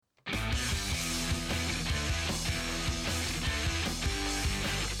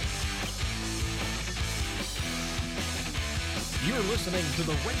listening to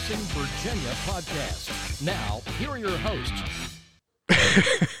the Racing Virginia podcast. Now, here are your hosts.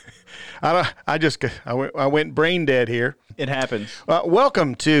 I went brain dead here. It happens.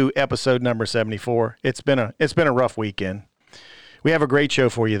 Welcome to episode number 74. It's been a rough weekend. We have a great show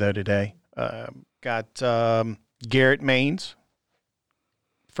for you though today. Got Garrett Maines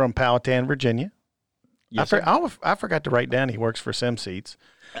from Powhatan, Virginia. Yes, I forgot to write down he works for SimSeats.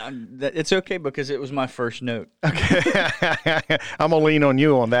 It's okay because it was my first note. Okay, I'm gonna lean on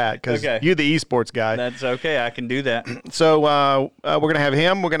you on that because you're the esports guy. That's okay. I can do that. So we're gonna have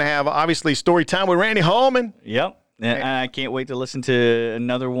him. We're gonna have obviously story time with Randy Hallman. Yep. And I can't wait to listen to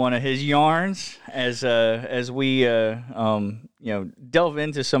another one of his yarns as we delve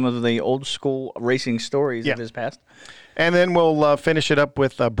into some of the old school racing stories of his past. And then we'll finish it up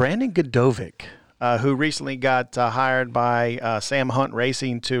with Brandon Godovic, who recently got hired by Sam Hunt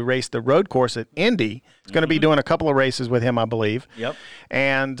Racing to race the road course at Indy. He's going to be doing a couple of races with him, I believe. Yep.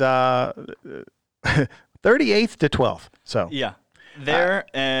 And 38th to 12th. So yeah,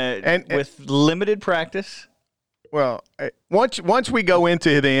 and with limited practice. Well, once we go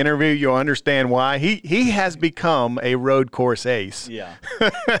into the interview, you'll understand why he has become a road course ace. Yeah.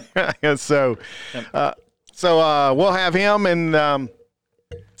 So we'll have him, and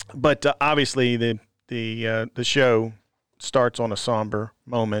but obviously the show starts on a somber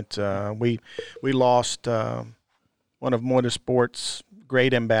moment. We lost one of motorsport's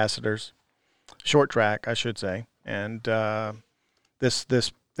great ambassadors, short track, I should say, and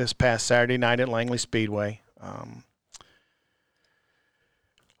this past Saturday night at Langley Speedway.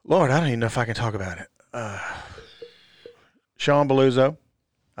 Lord, I don't even know if I can talk about it. Sean Belluzzo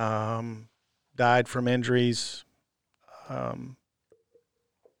died from injuries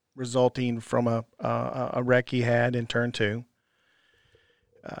resulting from a wreck he had in turn 2.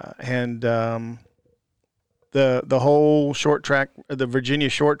 And the whole short track, the Virginia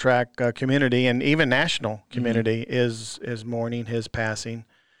short track community, and even national community is mourning his passing.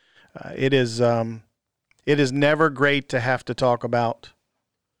 It is never great to have to talk about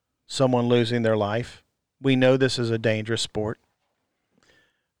someone losing their life. We know this is a dangerous sport.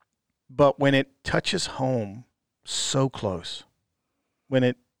 But when it touches home so close,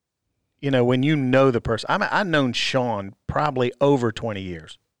 when you know the person. I've known Sean probably over 20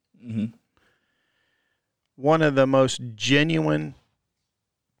 years. Mm-hmm. One of the most genuine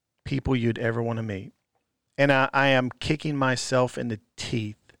people you'd ever want to meet. And I am kicking myself in the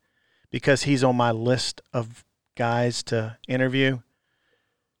teeth because he's on my list of guys to interview,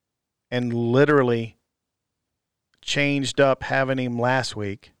 and literally changed up having him last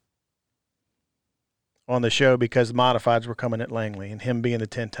week on the show because the modifieds were coming at Langley and him being the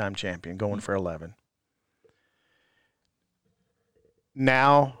 10-time champion, going for 11.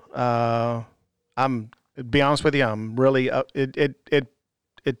 Now, to be honest with you, I'm really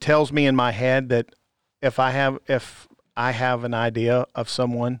it tells me in my head that if I have an idea of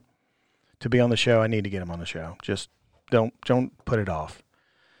someone to be on the show, I need to get him on the show. Just don't put it off.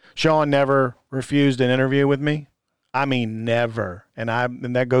 Sean never refused an interview with me. I mean, never. And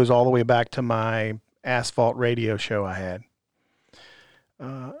that goes all the way back to my asphalt radio show I had.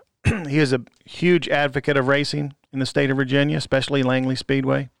 He is a huge advocate of racing in the state of Virginia, especially Langley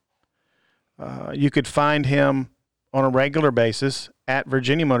Speedway. You could find him on a regular basis at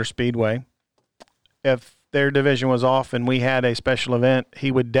Virginia Motor Speedway. If their division was off and we had a special event, he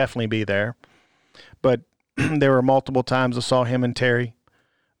would definitely be there. But there were multiple times I saw him and Terry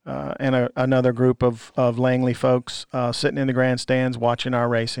and another group of Langley folks sitting in the grandstands watching our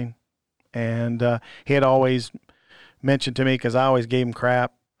racing. And he had always mentioned to me, because I always gave him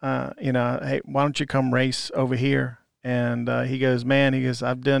crap, hey, why don't you come race over here? And he goes,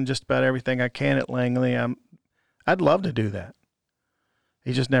 I've done just about everything I can at Langley. I'd love to do that.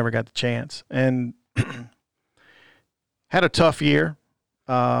 He just never got the chance. And had a tough year.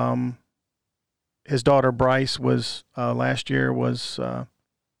 His daughter Bryce was last year was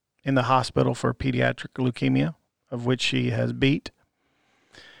in the hospital for pediatric leukemia, of which she has beat.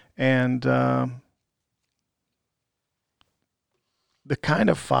 And the kind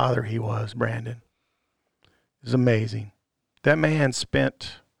of father he was, Brandon, is amazing. That man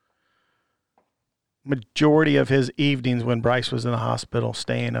spent majority of his evenings when Bryce was in the hospital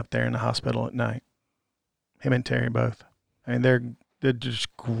staying up there in the hospital at night. Him and Terry both. I mean, they're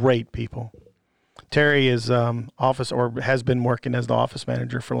just great people. Terry is has been working as the office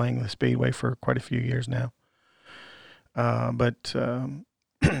manager for Langley Speedway for quite a few years now. But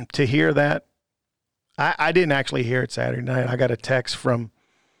to hear that, I didn't actually hear it Saturday night. I got a text from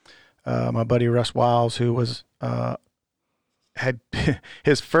my buddy Russ Wiles, who was had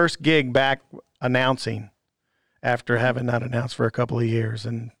his first gig back announcing after having not announced for a couple of years.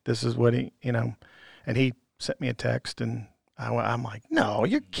 And this is what he, and he sent me a text, and I'm like, no,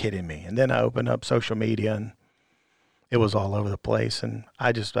 you're kidding me. And then I opened up social media, and it was all over the place. And I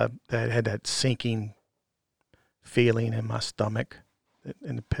had that sinking feeling in my stomach,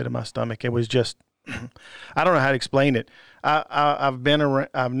 in the pit of my stomach. It was just, I don't know how to explain it. I've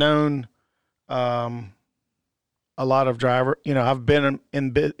known a lot of driver. I've been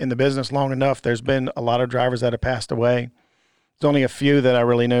in the business long enough. There's been a lot of drivers that have passed away. There's only a few that I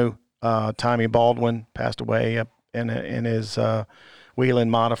really knew. Tommy Baldwin passed away up in his Wheeling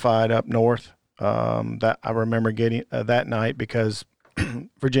Modified up north. That I remember getting that night because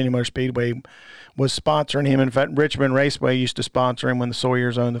Virginia Motor Speedway was sponsoring him. In fact, Richmond Raceway used to sponsor him when the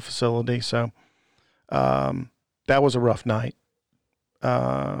Sawyers owned the facility. So that was a rough night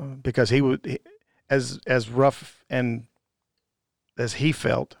because he would. As rough and as he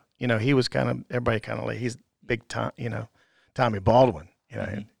felt, he was everybody kind of like, he's big time, Tommy Baldwin,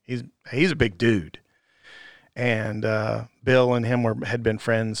 he's a big dude. And Bill and him had been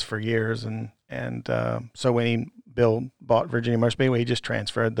friends for years. And so when Bill bought Virginia Motor Speedway, he just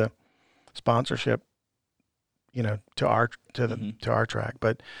transferred the sponsorship, to our track.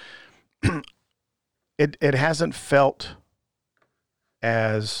 But it hasn't felt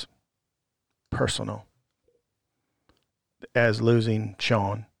as personal as losing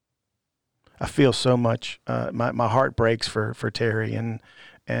Sean. I feel so much. My heart breaks for Terry and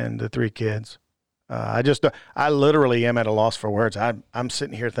the three kids. I literally am at a loss for words. I'm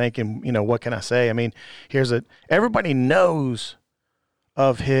sitting here thinking, what can I say? I mean, everybody knows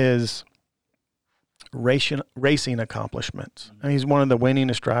of his racing accomplishments. And he's one of the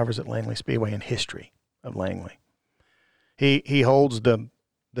winningest drivers at Langley Speedway in history of Langley. He holds the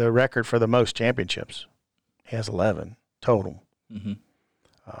record for the most championships. He has 11 total. Mm-hmm.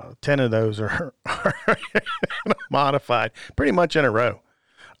 10 of those are modified, pretty much in a row.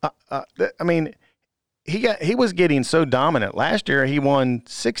 I mean, he was getting so dominant. Last year, he won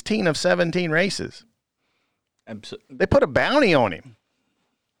 16 of 17 races. They put a bounty on him.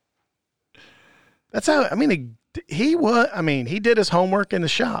 That's how. I mean, he did his homework in the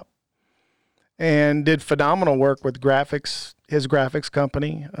shop and did phenomenal work with his graphics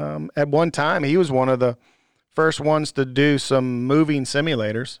company. At one time, he was one of the first ones to do some moving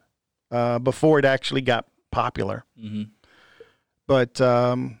simulators before it actually got popular. Mm-hmm. But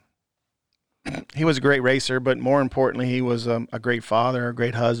he was a great racer, but more importantly, he was a great father, a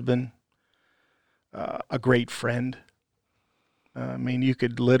great husband, a great friend. I mean, you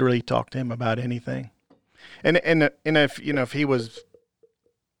could literally talk to him about anything. And if he was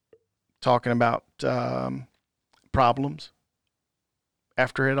talking about problems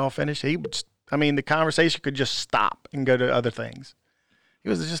after it all finished, the conversation could just stop and go to other things. He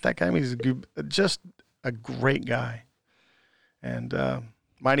was just that guy. He's just a great guy. And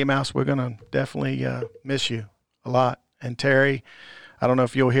Mighty Mouse, we're going to definitely miss you a lot. And Terry, I don't know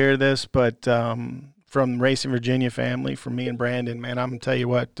if you'll hear this, but from Racing Virginia family, from me and Brandon, man, I'm going to tell you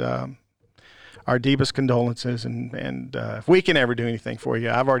what, our deepest condolences. And if we can ever do anything for you,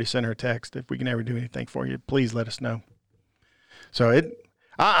 I've already sent her a text. If we can ever do anything for you, please let us know. So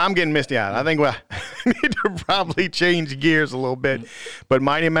I'm getting misty eyed. I think we need to probably change gears a little bit. But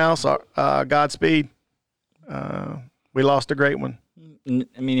Mighty Mouse, Godspeed. We lost a great one.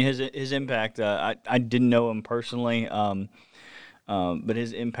 I mean, his impact, I didn't know him personally, but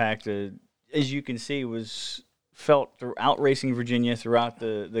his impact, as you can see, was felt throughout Racing Virginia, throughout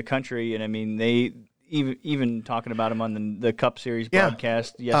the country. And, I mean, they even talking about him on the Cup Series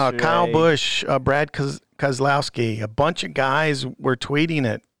broadcast yesterday. Kyle Busch, Brad Kozlowski, a bunch of guys were tweeting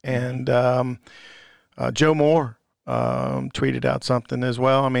it. And Joe Moore tweeted out something as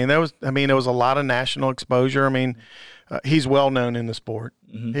well. I mean, there was a lot of national exposure. I mean, he's well known in the sport.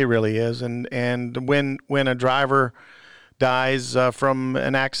 Mm-hmm. He really is. And when a driver dies from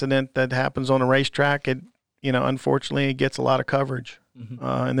an accident that happens on a racetrack, unfortunately, it gets a lot of coverage. Mm-hmm.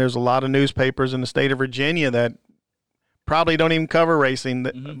 And there's a lot of newspapers in the state of Virginia that probably don't even cover racing.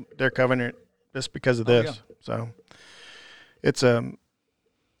 That mm-hmm. They're covering it just because of this. Yeah. So it's a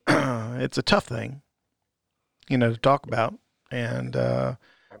tough thing, to talk about. And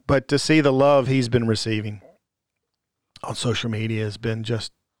but to see the love he's been receiving on social media has been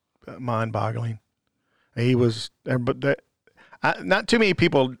just mind-boggling. He was, not too many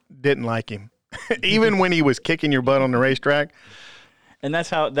people didn't like him, even when he was kicking your butt on the racetrack. And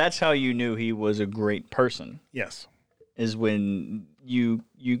that's how you knew he was a great person. Yes, is when you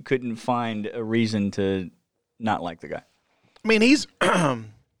couldn't find a reason to not like the guy. I mean, he's. I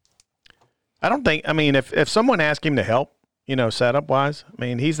don't think. I mean, if someone asked him to help, setup wise, I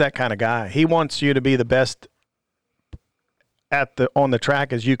mean, he's that kind of guy. He wants you to be the best on the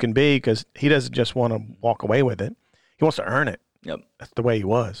track as you can be, because he doesn't just want to walk away with it. He wants to earn it. Yep. That's the way he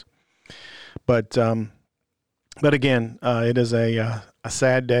was. But again, it is a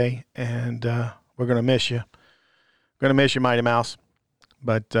sad day, and we're going to miss you. We're going to miss you, Mighty Mouse.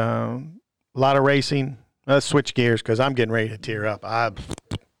 But a lot of racing. Let's switch gears because I'm getting ready to tear up. I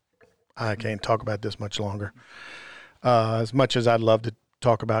can't talk about this much longer. As much as I'd love to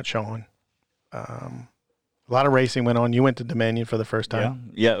talk about Sean. A lot of racing went on. You went to Dominion for the first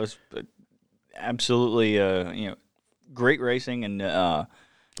time. Yeah, it was absolutely great racing and top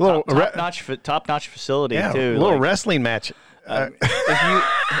notch facility too. A little wrestling match.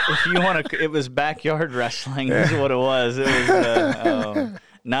 If you want to, it was backyard wrestling. Is what it was. It was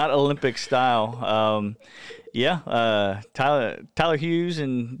not Olympic style. Tyler Hughes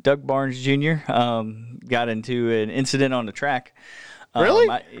and Doug Barnes Jr. Got into an incident on the track. Really?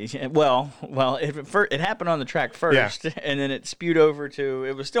 It happened on the track first, and then it spewed over to.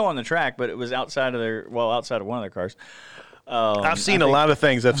 It was still on the track, but it was outside of one of their cars. I've seen a lot of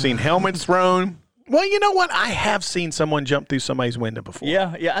things. I've seen helmets thrown. Well, you know what? I have seen someone jump through somebody's window before.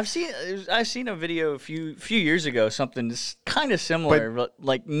 Yeah. I've seen a video a few years ago, something kind of similar, but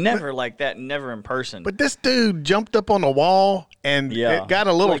like never like that, never in person. But this dude jumped up on the wall and it got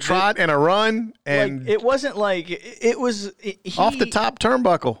a little trot and a run, and like, it wasn't like it was off the top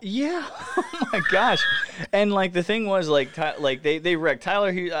turnbuckle. Yeah. Oh my gosh. And like the thing was like they wrecked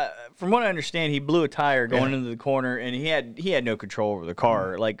Tyler. From what I understand, he blew a tire going into the corner, and he had no control over the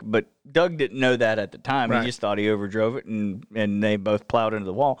car. But Doug didn't know that at the time. Right. He just thought he overdrove it, and they both plowed into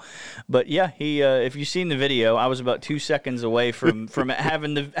the wall. But yeah, he if you've seen the video, I was about 2 seconds away from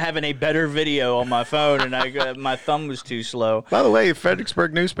having a better video on my phone, and my thumb was too slow. By the way,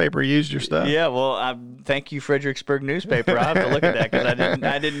 Fredericksburg newspaper used your stuff. Yeah, well, thank you, Fredericksburg newspaper. I have to look at that because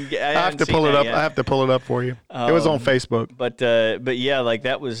I have to pull it up. Yet. I have to pull it up for you. It was on Facebook. But yeah, like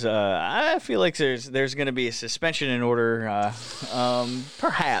that was. I feel like there's going to be a suspension in order,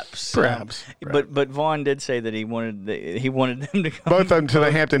 perhaps. But Vaughn did say that he wanted them to come. Both of them to the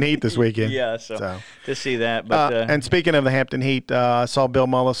Hampton Heat this weekend. Yeah, so to see that. But and speaking of the Hampton Heat, I saw Bill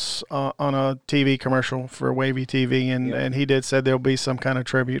Mullis on a TV commercial for Wavy TV, and he did said there'll be some kind of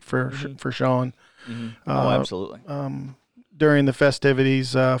tribute for Sean. Mm-hmm. Oh, absolutely. During the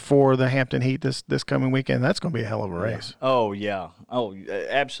festivities for the Hampton Heat this coming weekend. That's going to be a hell of a race. Oh, yeah. Oh,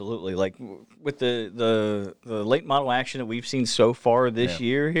 absolutely. Like with the late model action that we've seen so far this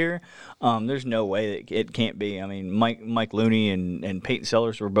year here, there's no way that it can't be. I mean, Mike Looney and Peyton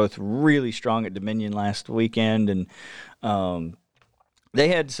Sellers were both really strong at Dominion last weekend, and they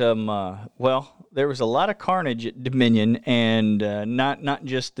had some there was a lot of carnage at Dominion, and not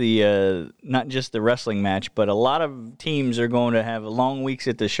just the wrestling match, but a lot of teams are going to have long weeks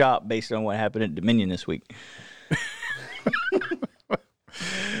at the shop based on what happened at Dominion this week.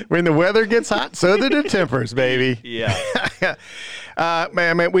 When the weather gets hot, so do the tempers, baby. Yeah.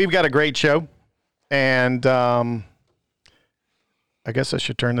 Man, we've got a great show, and I guess I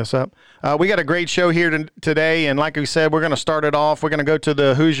should turn this up. We got a great show here today, and like we said, we're going to start it off. We're going to go to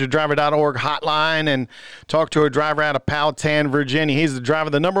the HoosierDriver.org hotline and talk to a driver out of Powhatan, Virginia. He's the driver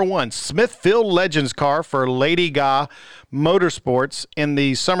of the number 1 Smithfield Legends car for Lady Ga Motorsports in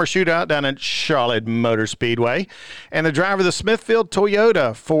the summer shootout down at Charlotte Motor Speedway, and the driver of the Smithfield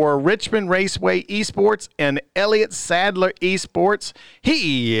Toyota for Richmond Raceway Esports and Elliott Sadler Esports.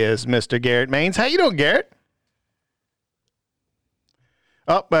 He is Mr. Garrett Maines. How you doing, Garrett?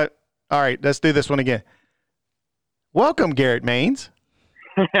 Oh, but all right, let's do this one again. Welcome, Garrett Maines.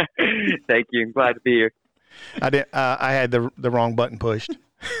 Thank you. I'm glad to be here. I had the wrong button pushed.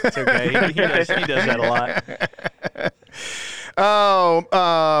 It's okay. He does that a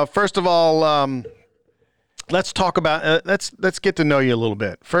lot. First of all, let's talk about let's get to know you a little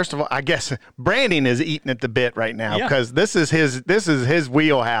bit. First of all, I guess Brandon is eating at the bit right now because this is his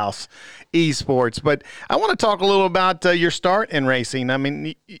wheelhouse, esports. But I want to talk a little about your start in racing. I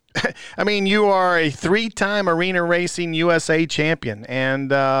mean, you are a 3-time Arena Racing USA champion and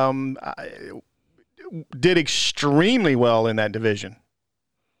did extremely well in that division.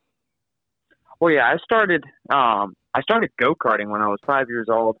 Well, yeah, I started go-karting when I was 5 years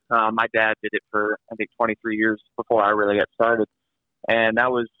old. My dad did it for, I think, 23 years before I really got started. And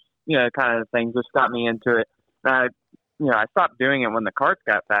that was, kind of the thing just got me into it. And I stopped doing it when the karts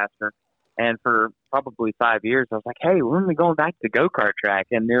got faster. And for probably 5 years, I was like, hey, when are we going back to the go-kart track?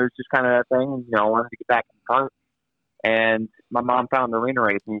 And there was just kind of that thing, I wanted to get back in the kart. And my mom found Arena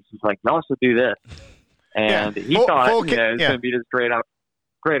Racing. She's like, you also do this. And he thought, it was going to be this great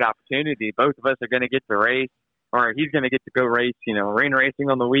opportunity. Both of us are going to get to race, or he's going to get to go race, Arena Racing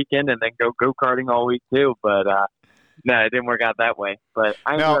on the weekend and then go go-karting all week too. But No, it didn't work out that way. But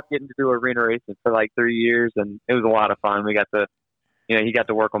I ended up getting to do arena racing for like 3 years, and it was a lot of fun. We got to, he got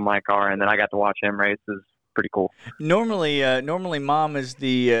to work on my car, and then I got to watch him race. It was pretty cool. Normally, Mom is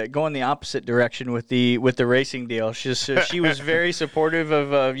the going the opposite direction with the racing deal. She was very supportive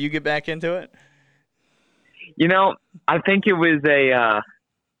of you get back into it. I think it was a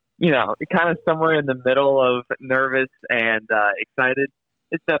kind of somewhere in the middle of nervous and excited.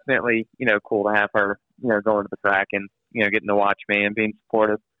 It's definitely cool to have her going to the track and getting to watch me and being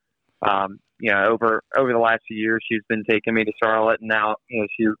supportive. Over the last few years, she's been taking me to Charlotte, and now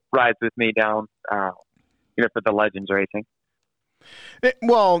she rides with me down for the Legends racing.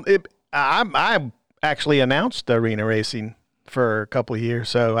 I actually announced arena racing for a couple of years,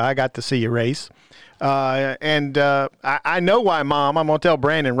 so I got to see you race. And I know why Mom, I'm going to tell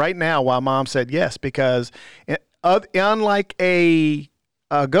Brandon right now why Mom said yes, because unlike a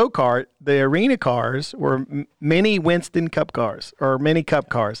go-kart, the arena cars were mini Winston Cup cars or mini Cup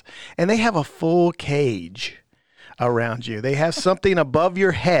cars, and they have a full cage around you. They have something above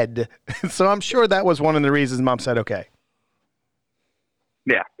your head. So I'm sure that was one of the reasons Mom said okay.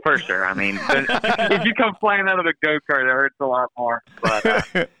 Yeah, for sure. I mean, if you come flying out of a go-kart, it hurts a lot more. But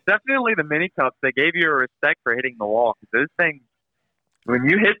definitely the mini cups, they gave you a respect for hitting the wall. Those things, when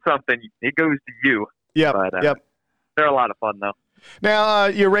you hit something, it goes to you. Yeah, they're a lot of fun, though. Now,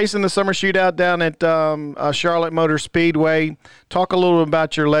 you're racing the summer shootout down at Charlotte Motor Speedway. Talk a little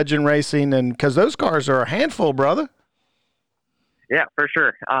about your Legend racing, and because those cars are a handful, brother. Yeah, for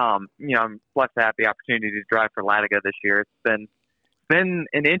sure. I'm blessed to have the opportunity to drive for Latiga this year. It's been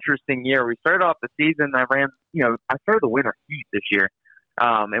an interesting year. We started off the season. I started the winter heat this year,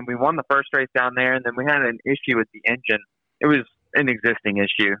 and we won the first race down there. And then we had an issue with the engine. It was an existing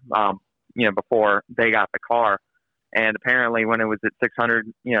issue, before they got the car. And apparently, when it was at 600,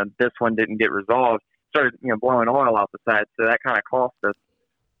 this one didn't get resolved. Started, blowing oil out the side, so that kind of cost us.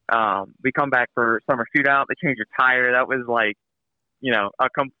 We come back for summer shootout. They changed a tire. That was like, a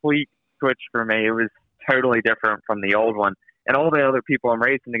complete switch for me. It was totally different from the old one. And all the other people I'm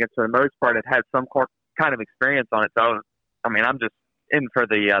racing against, for the most part, had some kind of experience on it. So, I'm just in for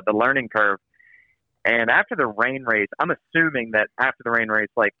the learning curve. And after the rain race, I'm assuming that after the rain race,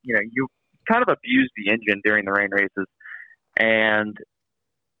 you kind of abused the engine during the rain races. And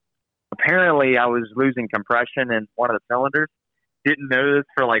apparently I was losing compression in one of the cylinders. Didn't know this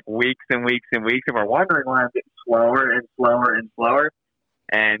for like weeks and weeks and weeks. And we're wondering why I'm getting slower and slower and slower.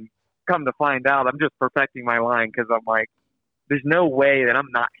 And come to find out, I'm just perfecting my line because I'm like, there's no way that I'm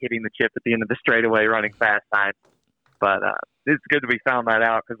not hitting the chip at the end of the straightaway running fast time. But it's good that we found that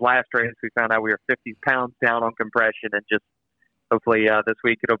out, because last race we found out we were 50 pounds down on compression, and just hopefully this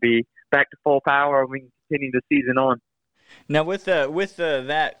week it'll be back to full power and we can continue the season on. Now with that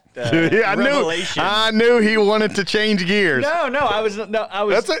revelation, I knew he wanted to change gears. I was.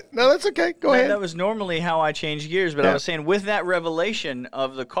 That's okay. Go ahead. That was normally how I change gears, but I was saying with that revelation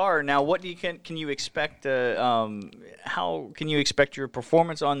of the car. Now, what can you expect? How can you expect your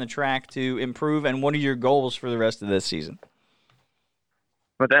performance on the track to improve, and what are your goals for the rest of this season?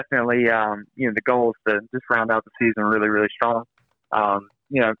 Well, definitely, the goal is to just round out the season really, really strong. I'm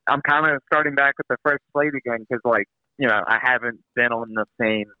kind of starting back with the fresh slate again because, I haven't been on the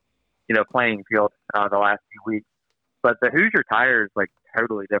same, playing field the last few weeks. But the Hoosier tire is,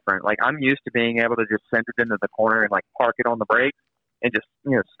 totally different. I'm used to being able to just send it into the corner and, park it on the brakes and just,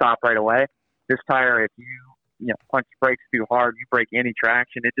 stop right away. This tire, if you, punch the brakes too hard, you break any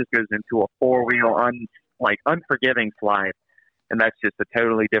traction, it just goes into a four-wheel, unforgiving slide. And that's just a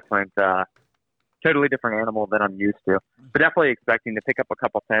totally different animal than I'm used to. But definitely expecting to pick up a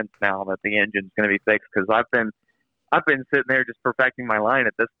couple tenths now that the engine's going to be fixed, because I've been sitting there just perfecting my line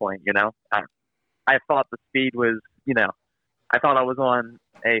at this point. I thought the speed was, I thought I was on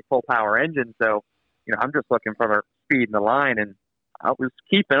a full power engine, so I'm just looking for the speed in the line, and I was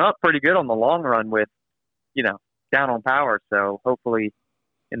keeping up pretty good on the long run with, down on power. So hopefully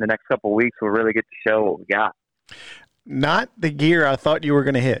in the next couple of weeks we'll really get to show what we got. Not the gear I thought you were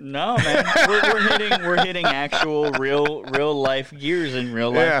going to hit. No, man. We're hitting actual real life gears in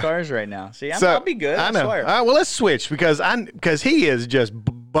real life cars right now. See, I'll be good. I know. All right, well, let's switch because he is just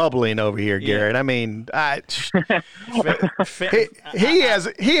bubbling over here, Garrett. I mean, he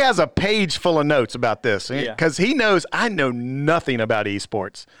has a page full of notes about this because he knows I know nothing about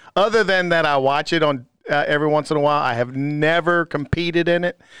esports other than that I watch it on every once in a while. I have never competed in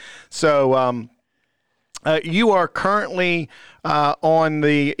it, so. You are currently on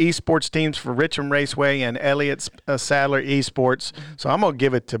the esports teams for Richmond Raceway and Elliott Sadler Esports. So I'm going to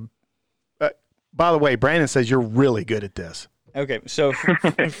give it to by the way, Brandon says you're really good at this. Okay, so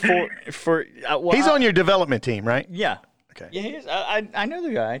he's on your development team, right? Yeah. Okay. Yeah, he is. I know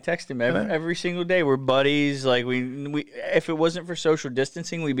the guy. I text him every single day. We're buddies. Like we if it wasn't for social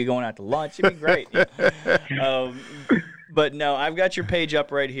distancing, we'd be going out to lunch. It'd be great. But no, I've got your page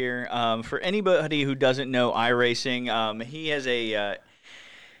up right here. For anybody who doesn't know iRacing, he has a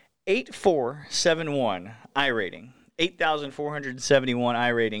 8471 iRating. 8,471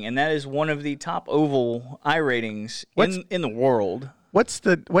 iRating, and that is one of the top oval iRatings in the world. What's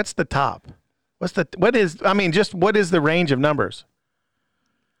the top? What is the range of numbers?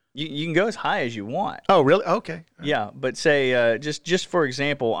 You can go as high as you want. Oh, really? Okay. Yeah, but say just for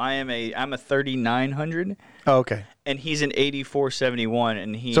example, I'm a 3,900. Oh, okay. And he's an 8471,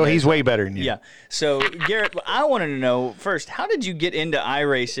 and he's way better than you. Yeah. So Garrett, I wanted to know first, how did you get into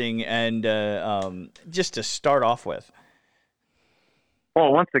iRacing, and just to start off with?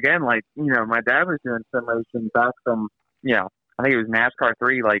 Well, once again, my dad was doing sim racing back from, I think it was NASCAR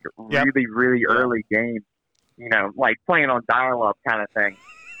 3, really, really early games, like playing on dial-up kind of thing.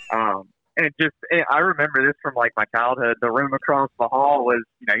 And I remember this from my childhood. The room across the hall was,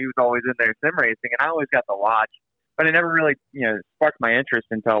 he was always in there sim racing, and I always got to watch. But it never really, sparked my interest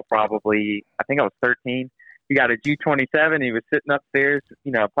until probably, I think I was 13. He got a G27. He was sitting upstairs,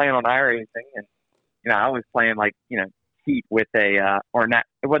 playing on iRacing. And, I was playing Heat with it wasn't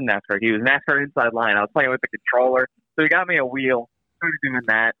NASCAR. He was NASCAR Inside Line. I was playing with the controller. So he got me a wheel, started doing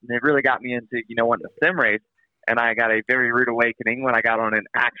that. And it really got me into, wanting to sim race. And I got a very rude awakening when I got on an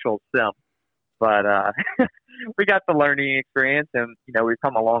actual sim. But we got the learning experience, and, we've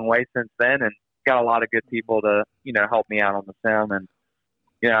come a long way since then, and got a lot of good people to, help me out on the sim. And,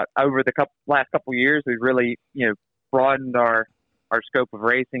 over the last couple of years, we've really, broadened our scope of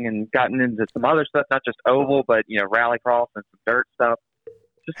racing and gotten into some other stuff, not just oval, but, rallycross and some dirt stuff.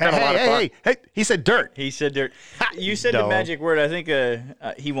 Just been a lot of fun. Hey, he said dirt. He said dirt. You said the magic word. I think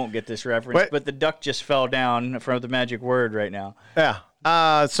he won't get this reference, but the duck just fell down from the magic word right now.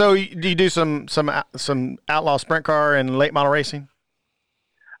 Yeah. So do you do some outlaw sprint car and late model racing?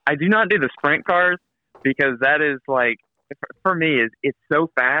 I do not do the sprint cars because that is for me, it's so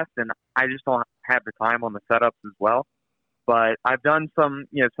fast, and I just don't have the time on the setups as well. But I've done some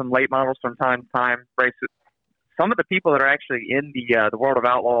late models from time to time races. Some of the people that are actually in the World of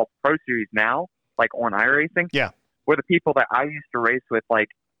Outlaw Pro Series now, on iRacing, were the people that I used to race with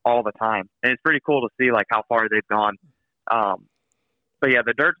all the time, and it's pretty cool to see how far they've gone. But yeah,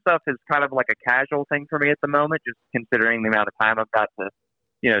 the dirt stuff is kind of like a casual thing for me at the moment, just considering the amount of time I've got to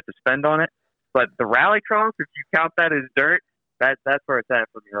to spend on it. But the rallycross, if you count that as dirt, that's where it's at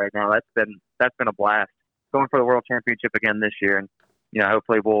for me right now. That's been a blast. Going for the World Championship again this year, and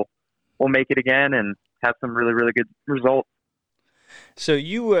hopefully we'll make it again and have some really, really good results. So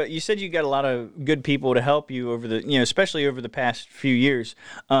you said you got a lot of good people to help you over the especially over the past few years.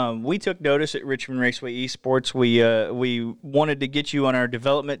 We took notice at Richmond Raceway Esports. We wanted to get you on our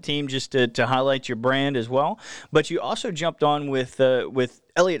development team just to highlight your brand as well. But you also jumped on with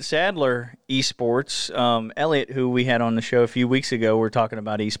Elliott Sadler Esports. Elliott, who we had on the show a few weeks ago, we're talking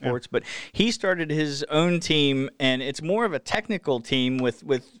about esports, but he started his own team, and it's more of a technical team with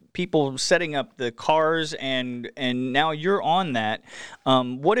people setting up the cars, and now you're on that.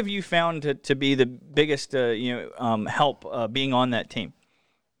 What have you found to be the biggest help being on that team?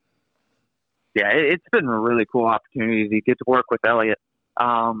 Yeah, it's been a really cool opportunity to get to work with Elliott.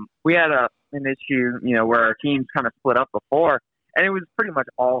 We had an issue, where our teams kind of split up before, and it was pretty much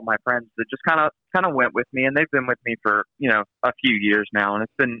all of my friends that just kind of went with me, and they've been with me for a few years now, and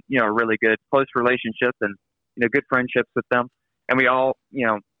it's been a really good close relationship and good friendships with them, and we all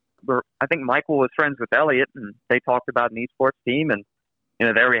I think Michael was friends with Elliott, and they talked about an esports team, and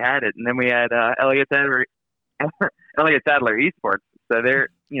there we had it. And then we had Elliott Sadler Esports. So they're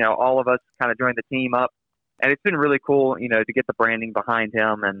all of us kind of joined the team up, and it's been really cool to get the branding behind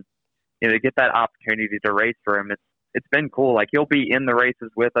him and to get that opportunity to race for him. It's been cool. He'll be in the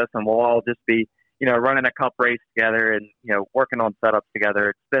races with us, and we'll all just be running a cup race together and working on setups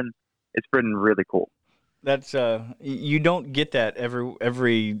together. It's been really cool. That's you don't get that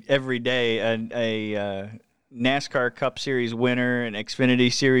every day. A NASCAR Cup Series winner, an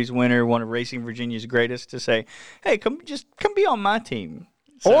Xfinity Series winner, one of Racing Virginia's greatest, to say, "Hey, come be on my team."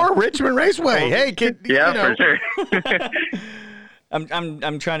 So, or Richmond Raceway. Hey, kid. For sure.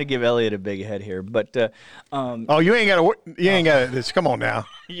 I'm trying to give Elliott a big head here, but you ain't got this. Come on now.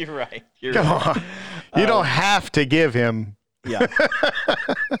 You're right. Come on. You don't have to give him. Yeah.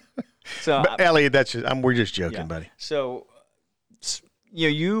 So but Elliott, we're just joking, buddy. So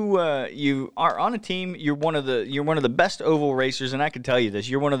you are on a team. You're one of the best oval racers, and I can tell you this: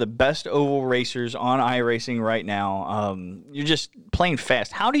 you're one of the best oval racers on iRacing right now. You're just playing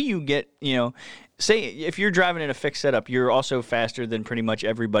fast. How do you get say if you're driving in a fixed setup, you're also faster than pretty much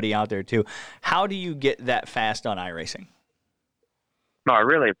everybody out there too. How do you get that fast on iRacing? No, I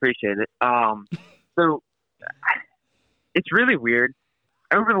really appreciate it. So it's really weird.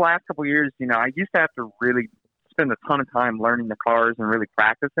 Over the last couple of years, I used to have to really spend a ton of time learning the cars and really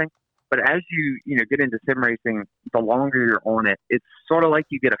practicing. But as you get into sim racing, the longer you're on it, it's sort of like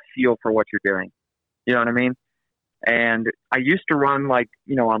you get a feel for what you're doing. You know what I mean? And I used to run on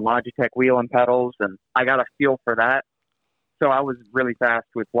Logitech wheel and pedals, and I got a feel for that. So I was really fast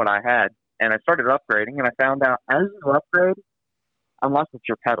with what I had. And I started upgrading, and I found out as you upgrade, unless it's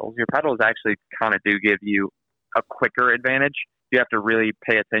your pedals actually kind of do give you a quicker advantage. You have to really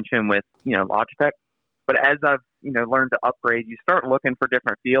pay attention with, Logitech. But as I've, learned to upgrade, you start looking for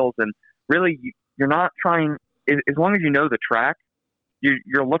different feels, and really you're not trying, as long as you know the track,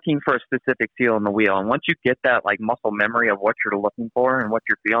 you're looking for a specific feel in the wheel. And once you get that like muscle memory of what you're looking for and what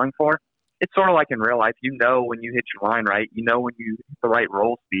you're feeling for, it's sort of like in real life, when you hit your line right, when you hit the right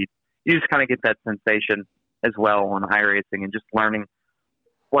roll speed, you just kind of get that sensation as well on iRacing, and just learning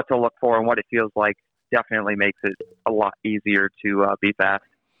what to look for and what it feels like definitely makes it a lot easier to be fast.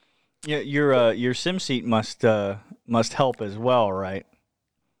 Yeah, your sim seat must help as well, right?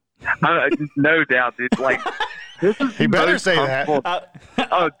 No doubt, dude. Like, this is he better say that.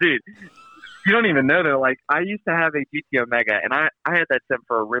 Oh, dude, you don't even know that. Like, I used to have a GT Omega, and I had that sim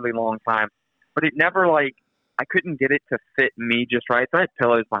for a really long time, but it never I couldn't get it to fit me just right. So I had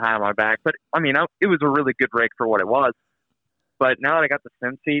pillows behind my back, but it was a really good rig for what it was. But now that I got the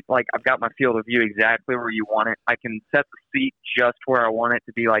sim seat, I've got my field of view exactly where you want it. I can set the seat just where I want it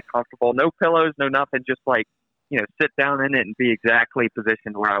to be comfortable. No pillows, no nothing. Just sit down in it and be exactly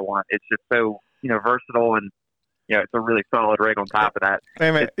positioned where I want. It's just so versatile, and it's a really solid rig on top of that. Wait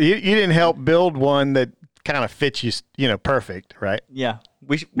a minute, you didn't help build one that kind of fits you, perfect, right? Yeah,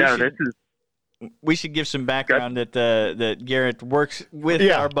 we should give some background that Garrett works with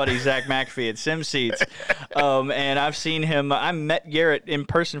our buddy Zach McAfee at SimSeats, and I've seen him. I met Garrett in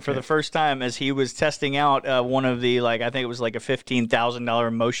person for the first time as he was testing out one of the I think it was like a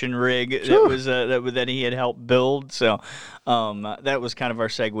 $15,000 motion rig that he had helped build. So that was kind of our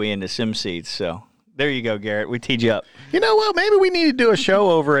segue into SimSeats. So there you go, Garrett. We teed you up. You know what? Maybe we need to do a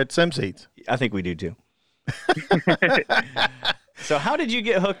show over at SimSeats. I think we do too. So how did you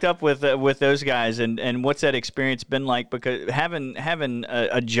get hooked up with those guys, and what's that experience been like? Because having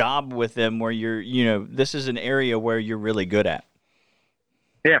a job with them where this is an area where you're really good at.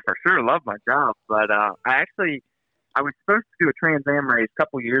 Yeah, for sure. Love my job. But I was supposed to do a Trans Am race a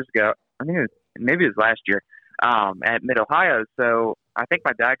couple years ago. I think maybe it was last year at Mid-Ohio. So I think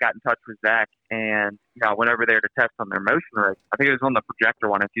my dad got in touch with Zach, and I went over there to test on their motion race. I think it was on the projector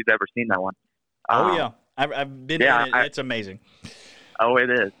one, if you've ever seen that one. Oh, yeah. I've been in it. It's amazing. Oh,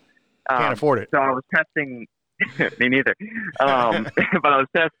 it is. Can't afford it. So I was testing – me neither. But I was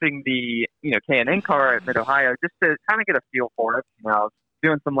testing the K&N car at Mid-Ohio just to kind of get a feel for it. I was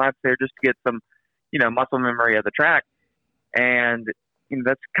doing some laps there just to get some, muscle memory of the track. And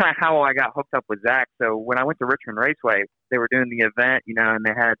that's kind of how I got hooked up with Zach. So when I went to Richmond Raceway, they were doing the event, and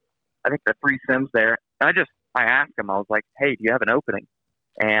they had, I think, the 3 sims there. And I asked him, I was like, hey, do you have an opening?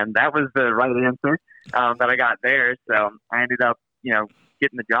 And that was the right answer that I got there. So I ended up,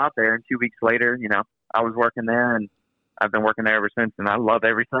 getting the job there. And 2 weeks later, I was working there, and I've been working there ever since. And I love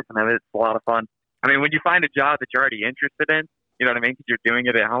every second of it. It's a lot of fun. I mean, when you find a job that you're already interested in, you know what I mean? Because you're doing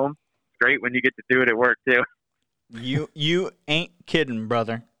it at home. It's great when you get to do it at work too. You ain't kidding,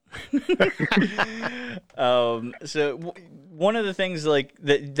 brother. So one of the things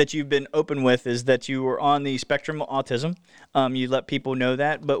that you've been open with is that you were on the spectrum of autism. You let people know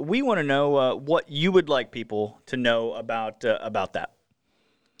that, but we want to know what you would like people to know about that.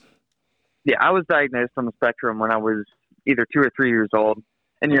 Yeah, I was diagnosed on the spectrum when I was either 2 or 3 years old,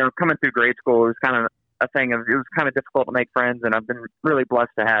 and coming through grade school, it was kind of a thing of, it was kind of difficult to make friends, and I've been really blessed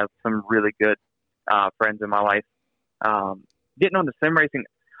to have some really good friends in my life. Getting on the sim racing.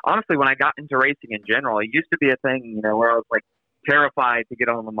 Honestly, when I got into racing in general, it used to be a thing, where I was terrified to get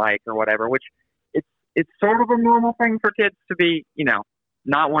on the mic or whatever, which it's sort of a normal thing for kids to be,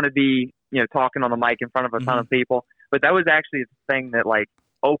 not want to be, talking on the mic in front of a ton of people. But that was actually the thing that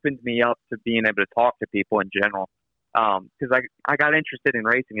opened me up to being able to talk to people in general. Because I got interested in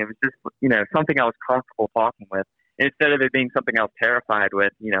racing. It was just, something I was comfortable talking with. And instead of it being something I was terrified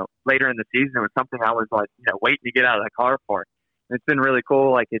with, later in the season, it was something I was waiting to get out of the car for. It's been really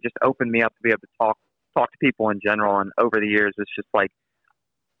cool. It just opened me up to be able to talk to people in general. And over the years, it's just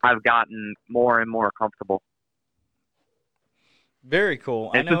I've gotten more and more comfortable. Very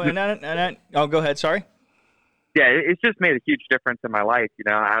cool. I know. Oh, go ahead. Sorry. Yeah, it's just made a huge difference in my life.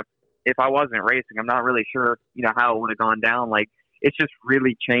 If I wasn't racing, I'm not really sure, how it would have gone down. Like, it's just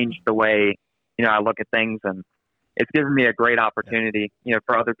really changed the way, I look at things, and it's given me a great opportunity,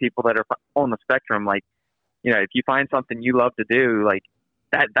 for other people that are on the spectrum. Like, if you find something you love to do, like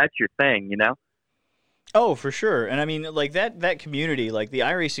that's your thing, Oh, for sure. And I mean, like that community, like the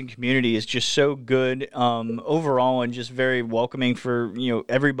iRacing community is just so good overall and just very welcoming for,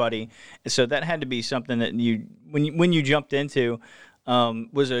 everybody. So that had to be something that when you jumped into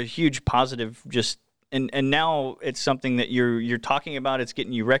was a huge positive just and now it's something that you're talking about, it's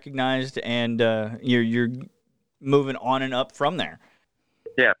getting you recognized and you're moving on and up from there.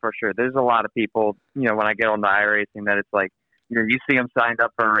 Yeah, for sure. There's a lot of people, when I get on the iRacing that it's like, you see them signed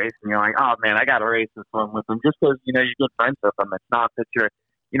up for a race and you're like, oh man, I got to race this one with them just because, you're good friends with them. It's not that you're,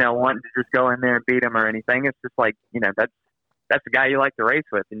 wanting to just go in there and beat them or anything. It's just like, that's the guy you like to race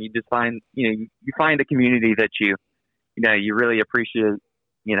with. And you just find, you find a community that you really appreciate,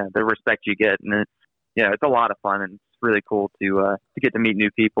 the respect you get. And it's a lot of fun and it's really cool to get to meet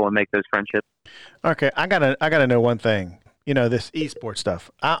new people and make those friendships. Okay. I gotta know one thing, this esports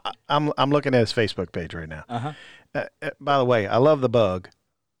stuff. I'm looking at his Facebook page right now. Uh-huh. By the way, I love the bug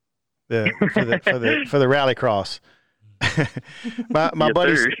for the rallycross.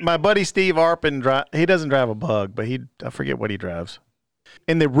 my buddy Steve Arpin, he doesn't drive a bug, but I forget what he drives.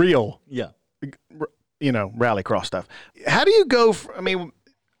 In the real, rallycross stuff. How do you go?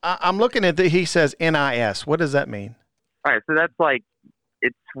 I'm looking at he says NIS. What does that mean? All right, so that's like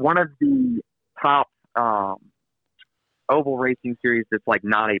it's one of the top oval racing series that's like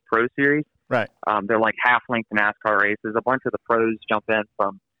not a pro series. Right. They're like half-length NASCAR races. A bunch of the pros jump in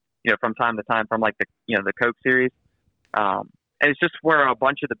from time to time from like the Coke series. And it's just where a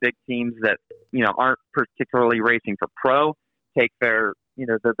bunch of the big teams that, aren't particularly racing for pro take their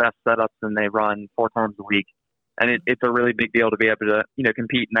best setups and they run 4 times a week. And it's a really big deal to be able to,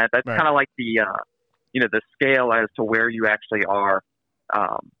 compete in that. That's kind of like the scale as to where you actually are,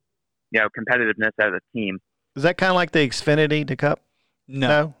 competitiveness as a team. Is that kind of like the Xfinity to Cup?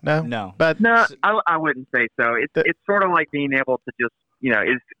 No. But no, I wouldn't say so. It's sort of like being able to just,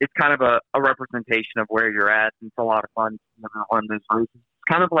 it's kind of a representation of where you're at. And it's a lot of fun to run those races. It's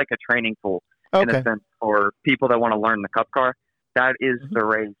kind of like a training pool in a sense for people that want to learn the Cup car. That is the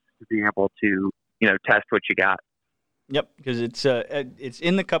race to be able to, test what you got. Yep, because it's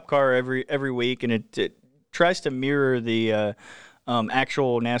in the Cup car every week, and it tries to mirror the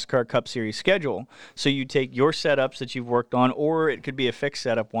actual NASCAR Cup Series schedule. So you take your setups that you've worked on, or it could be a fixed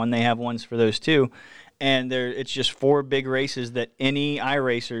setup one. They have ones for those too. And it's just 4 big races that any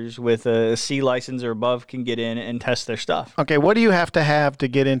iRacers with a C license or above can get in and test their stuff. Okay, what do you have to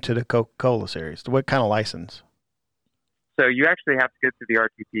get into the Coca-Cola series? What kind of license? So you actually have to go through the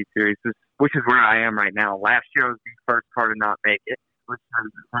RTP series, which is where I am right now. Last year I was the first car to not make it, which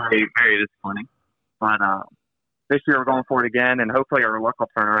was very, very disappointing. But this year we're going for it again, and hopefully our luck will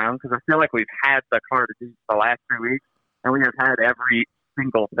turn around because I feel like we've had the car to do the last 3 weeks, and we have had every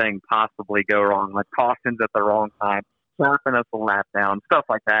single thing possibly go wrong, like cautions at the wrong time, slapping us a lap down, stuff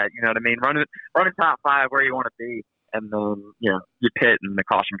like that. You know what I mean? Running top 5 where you want to be, and then you pit and the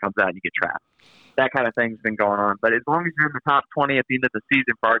caution comes out and you get trapped. That kind of thing's been going on. But as long as you're in the top 20 at the end of the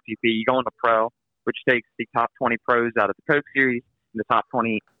season for RTP, you go into Pro, which takes the top 20 pros out of the Coke Series and the top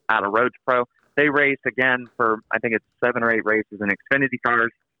 20 out of Roads Pro. They race again for, I think it's 7 or 8 races in Xfinity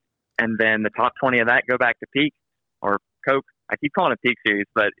cars. And then the top 20 of that go back to Peak or Coke. I keep calling it Peak Series,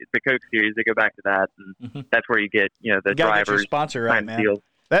 but it's the Coke Series. They go back to that. And that's where you get, the drivers. Sponsor, right, man? Deals.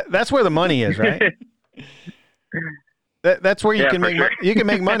 That's where the money is, right? That's where you can make you can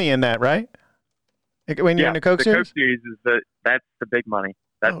make money in that, right? When you're in the Coke Series? The Coke Series that's the big money.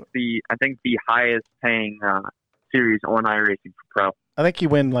 That's I think the highest paying series on iRacing for Pro. I think you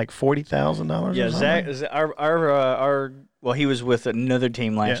win like $40,000. Yeah, Zach, well, he was with another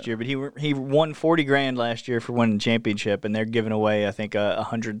team last year, but he won $40,000 last year for winning the championship, and they're giving away I think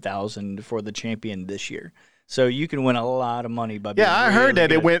 $100,000 for the champion this year. So you can win a lot of money by being I heard that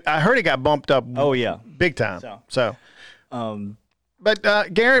good. I heard it got bumped up. Oh yeah, big time. So.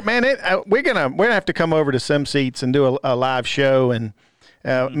 But Garrett, man, we're gonna have to come over to SimSeats and do a live show and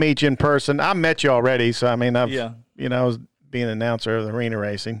meet you in person. I met you already, so I mean, I was being an announcer of the arena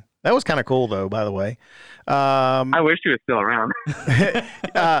racing. That was kind of cool, though. By the way, I wish you was still around.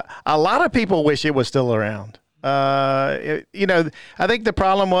 A lot of people wish it was still around. I think the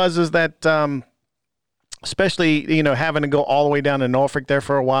problem is that especially having to go all the way down to Norfolk there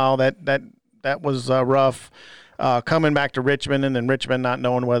for a while. That was rough. coming back to Richmond, and then Richmond not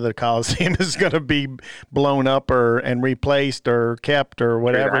knowing whether the Coliseum is going to be blown up and replaced or kept or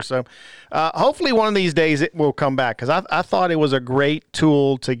whatever. Yeah. So hopefully one of these days it will come back, because I thought it was a great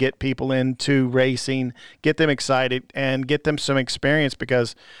tool to get people into racing, get them excited, and get them some experience,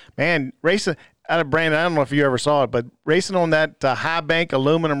 because, man, racing – Brandon, I don't know if you ever saw it, but racing on that high bank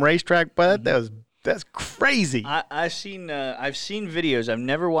aluminum racetrack, but that's crazy. I've seen videos. I've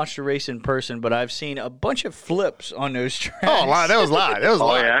never watched a race in person, but I've seen a bunch of flips on those tracks. Oh, that was live. That was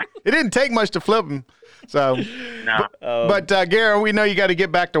live. Yeah. It didn't take much to flip them. So, No. but Garrett, we know you got to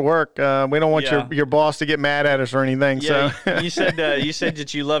get back to work. We don't want your boss to get mad at us or anything. Yeah, so you said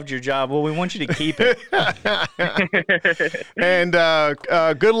that you loved your job. Well, we want you to keep it. And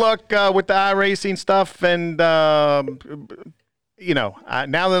good luck with the iRacing stuff. And now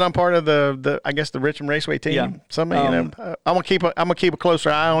that I'm part of the I guess the Richmond Raceway team, Yeah. I'm gonna keep a closer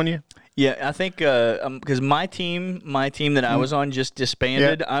eye on you. Yeah, I think because my team that I was on just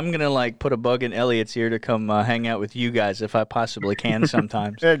disbanded. Yeah. I'm gonna put a bug in Elliot's ear to come hang out with you guys if I possibly can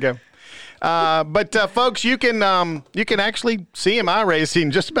sometimes. There you go. But folks, you can actually see him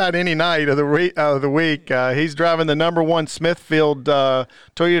iRacing just about any night of the week. He's driving the #1 Smithfield Toyota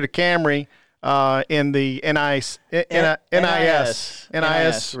Camry in the NIS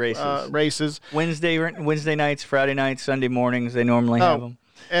races. Wednesday nights, Friday nights, Sunday mornings. They normally have them.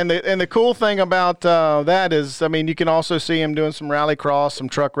 And the cool thing about that is, you can also see him doing some rallycross, some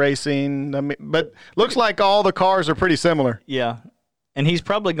truck racing. But looks like all the cars are pretty similar. Yeah. And he's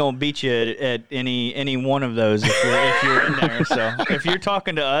probably going to beat you at any one of those if you're in there. So if you're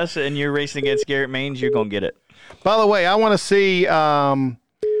talking to us and you're racing against Garrett Maines, you're going to get it. By the way, I want to see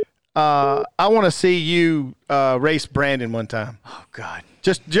you race Brandon one time. Oh God,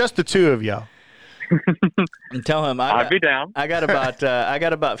 just the two of y'all. And tell him I'd be down. I got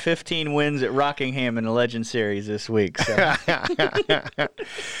about 15 wins at Rockingham in the Legend Series this week. So.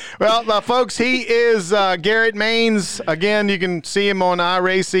 Well, folks, he is Garrett Maines. Again, you can see him on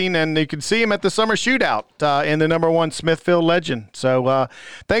iRacing, and you can see him at the Summer Shootout in the #1 Smithfield Legend. So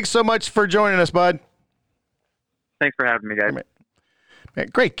thanks so much for joining us, bud. Thanks for having me, guys. Man,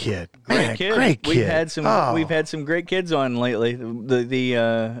 great kid. Great kid. We've had some great kids on lately.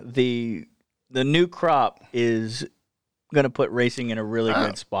 The new crop is going to put racing in a really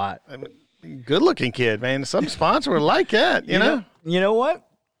good spot. Good-looking kid, man. Some sponsor would like that, you know? You know what?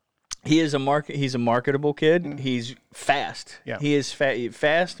 He's a marketable kid. Mm-hmm. He's fast. Yeah. He is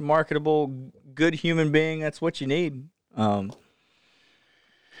fast, marketable, good human being. That's what you need.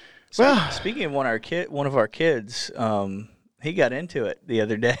 Speaking of one of our kids, he got into it the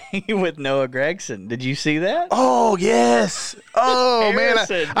other day with Noah Gregson. Did you see that? Oh, yes. Oh, man.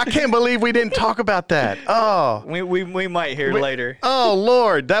 Harrison. I can't believe we didn't talk about that. Oh. We might hear later. Oh,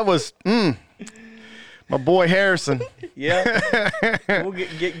 Lord. That was my boy Harrison. Yeah. We'll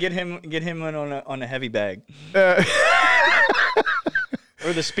get him in on a heavy bag.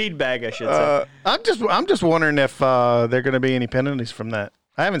 Or the speed bag, I should say. I'm just wondering if there are going to be any penalties from that.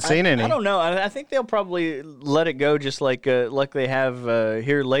 I haven't seen any. I don't know. I think they'll probably let it go just like they have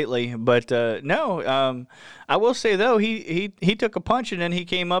here lately. But no, I will say though he took a punch and then he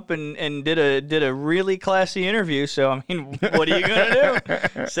came up and did a really classy interview. So I mean, what are you gonna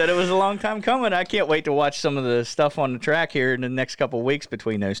do? Said it was a long time coming. I can't wait to watch some of the stuff on the track here in the next couple of weeks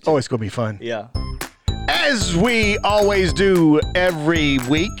between those two. Oh, it's gonna be fun. Yeah. As we always do every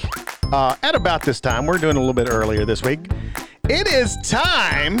week, at about this time, we're doing a little bit earlier this week. It is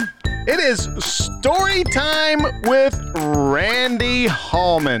time. It is story time with Randy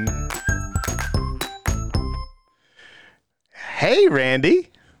Hallman. Hey,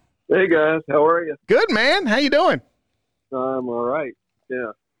 Randy. Hey, guys. How are you? Good, man. How you doing? I'm all right.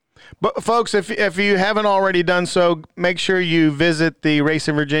 Yeah. But, folks, if you haven't already done so, make sure you visit the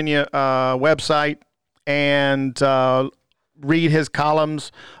Racing Virginia website and read his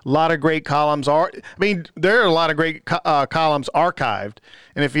columns. A lot of great columns there are a lot of great columns archived.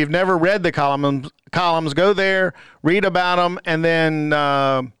 And if you've never read the columns, go there, read about them, and then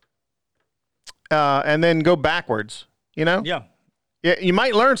go backwards. You know? Yeah. Yeah. You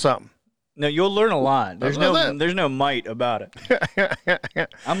might learn something. No, you'll learn a lot. There's no might about it.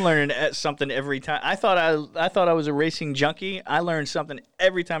 I'm learning something every time. I thought I was a racing junkie. I learned something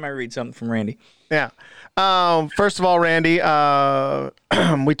every time I read something from Randy. Yeah. First of all, Randy,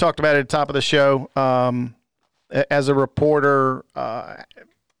 we talked about it at the top of the show. As a reporter,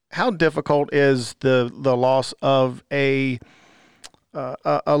 how difficult is the loss of a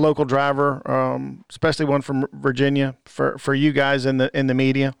local driver, especially one from Virginia, for you guys in the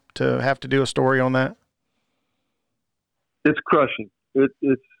media to have to do a story on that? It's crushing. It's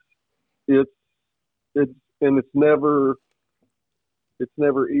it's never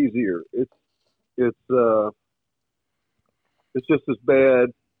easier. It's just as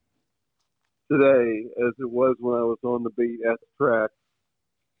bad today as it was when I was on the beat at the track,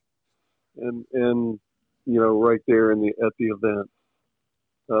 and right there at the event.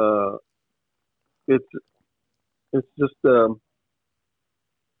 It's just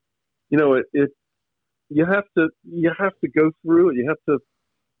you have to go through it. You have to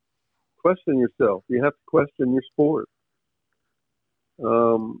question yourself. You have to question your sport.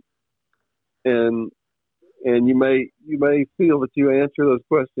 And you may feel that you answer those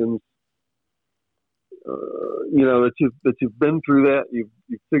questions. That you've been through that.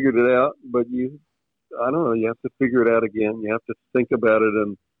 You've figured it out, but you have to figure it out again. You have to think about it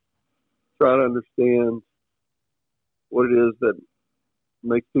and try to understand what it is that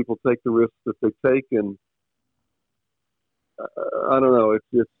makes people take the risks that they take. And I don't know.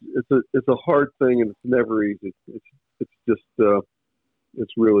 It's a hard thing, and it's never easy. It's just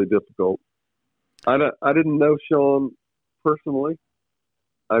it's really difficult. I didn't know Sean personally.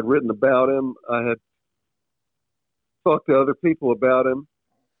 I'd written about him. I had talked to other people about him,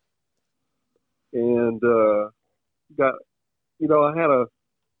 and I had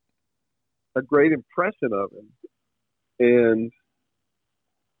a great impression of him. And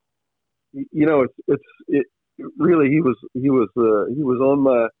it really he was on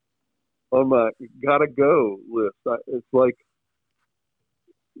my gotta go list. It's like,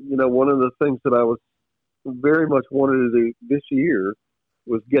 one of the things that I was very much wanted to do this year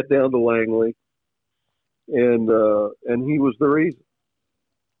was get down to Langley, and he was the reason.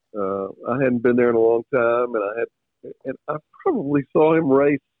 I hadn't been there in a long time, and I probably saw him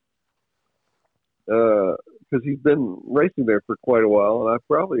race because he's been racing there for quite a while, and I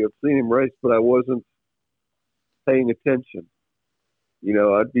probably have seen him race, but I wasn't paying attention.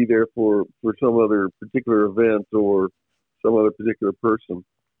 I'd be there for some other particular event or some other particular person.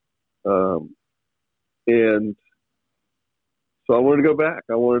 And so I wanted to go back.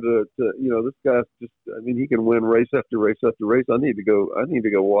 I wanted to this guy's just, he can win race after race after race. I need to go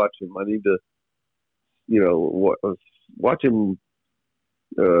watch him. I need to, watch him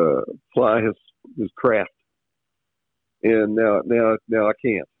fly his craft. And now I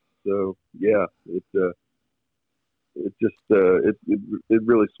can't. So yeah, it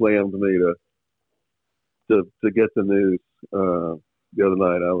really slammed me to get the news the other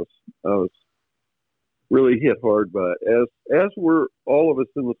night. I was really hit hard by it, as were all of us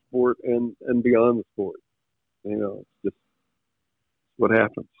in the sport and beyond the sport. It's just what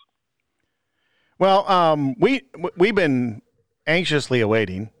happens. Well, we've been anxiously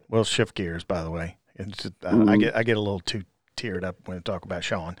awaiting. We'll shift gears, by the way. It's just, I get a little too teared up when I talk about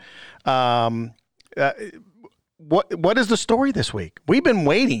Sean. What is the story this week? We've been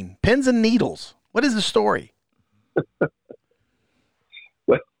waiting, pins and needles. What is the story?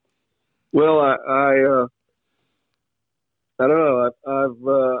 Well, I don't know.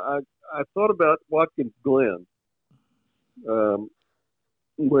 I thought about Watkins Glen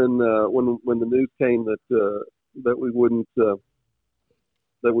when the news came that we wouldn't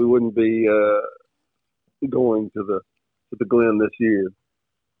be going to the Glen this year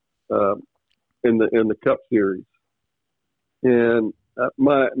in the Cup Series. And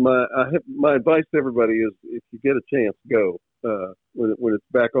my advice to everybody is, if you get a chance, go when it's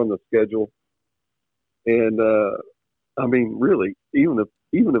back on the schedule. And really, even if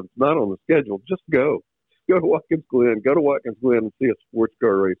it's not on the schedule, just go. Go to Watkins Glen. Go to Watkins Glen and see a sports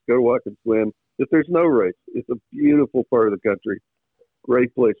car race. Go to Watkins Glen. If there's no race, it's a beautiful part of the country.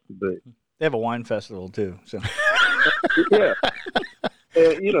 Great place to be. They have a wine festival too. So yeah.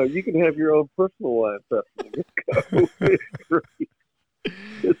 You can have your own personal wine festival.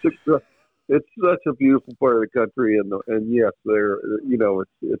 It's great. It's such a beautiful part of the country, and yes,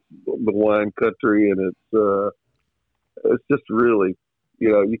 it's the wine country, and it's just really,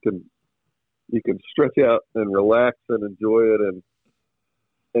 you can stretch out and relax and enjoy it,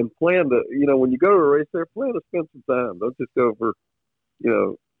 and plan to, when you go to a race there, plan to spend some time. Don't just go for,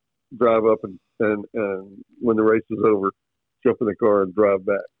 drive up and when the race is over, jump in the car and drive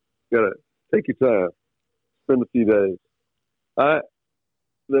back. You gotta take your time, spend a few days.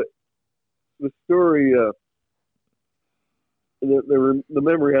 The story, the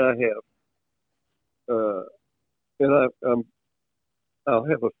memory I have, and I'll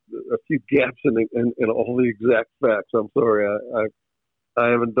have a few gaps in all the exact facts. I'm sorry, I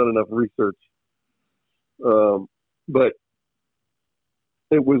haven't done enough research, but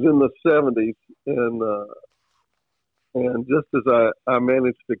it was in the 70s, and just as I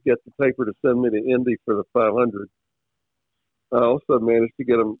managed to get the paper to send me to Indy for the 500, I also managed to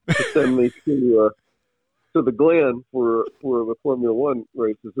get them to send me to to the Glen for the Formula One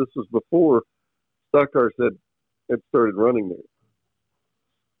races. This was before stock cars had started running there,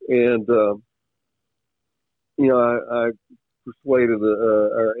 and I persuaded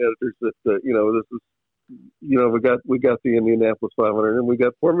our editors that this is we got the Indianapolis 500 and we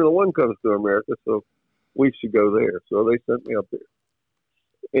got Formula One comes to America, so we should go there. So they sent me up there,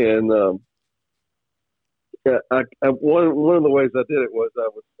 and one of the ways I did it was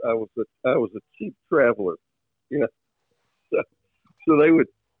I was a cheap traveler, so they would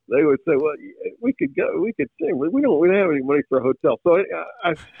say, well, we could go, we could see, we don't have any money for a hotel, so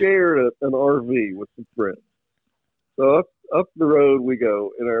I shared an RV with some friends. So up the road we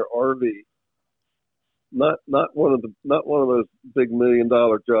go in our RV. Not one of those big $1 million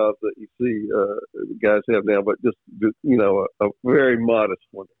jobs that you see the guys have now, but just a very modest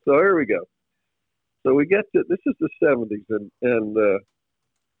one. So here we go. So we get to, this is the 70s, and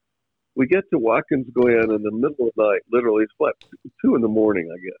we get to Watkins Glen in the middle of the night. Literally, it's like 2 a.m,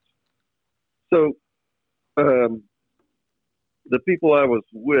 I guess. So the people I was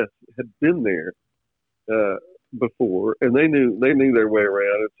with had been there before, and they knew their way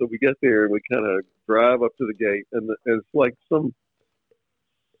around. And so we get there and we kind of drive up to the gate, and it's like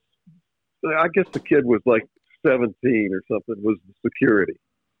I guess the kid was like 17 or something, was the security,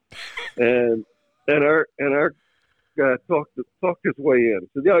 and our guy talked his way in. He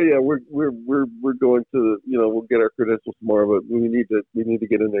said, yeah, we're going to, we'll get our credentials tomorrow, but we need to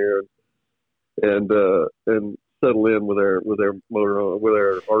get in there and settle in with our motor, with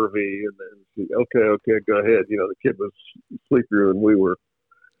our RV, and then okay, go ahead. The kid was sleepier than we were,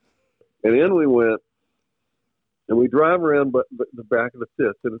 and in we went, and we drive around the back of the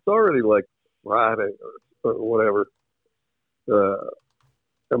pits, and it's already like Friday or whatever,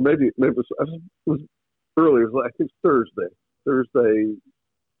 or maybe it was early. It was like, I think Thursday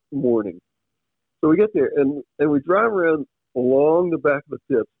morning. So we get there, and we drive around along the back of the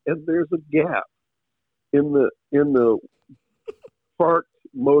pits, and there's a gap in the parked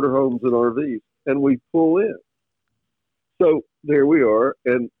motorhomes and RVs, and we pull in. So there we are,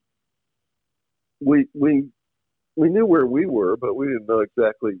 and we knew where we were, but we didn't know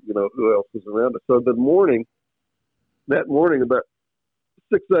exactly, who else was around us. So that morning about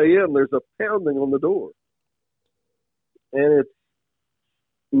 6 a.m., there's a pounding on the door, and it's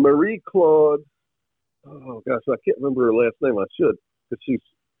Marie Claude. Oh gosh, I can't remember her last name. I should, because she's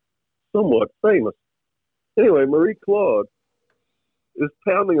somewhat famous. Anyway, Marie Claude is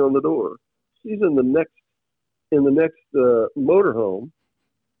pounding on the door. She's in the next motorhome,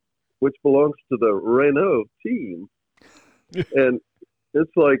 which belongs to the Renault team, and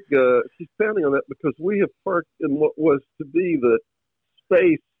it's like she's pounding on that because we have parked in what was to be the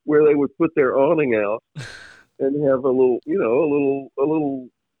space where they would put their awning out and have a little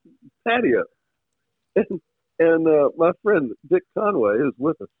patio. And my friend Dick Conway is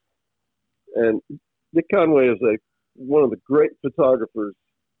with us, and Dick Conway is one of the great photographers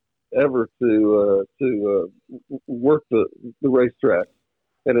ever to work the racetrack,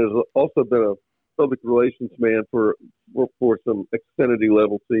 and has also been a public relations man for some Xfinity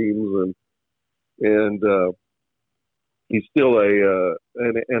level teams, and he's still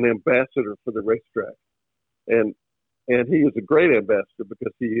an ambassador for the racetrack, and he is a great ambassador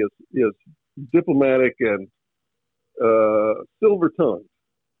because he is diplomatic and silver tongued.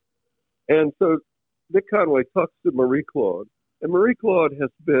 And so Dick Conway talks to Marie Claude, and Marie Claude has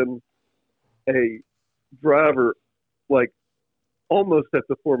been a driver like almost at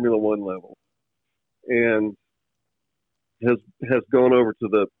the Formula One level, and has gone over to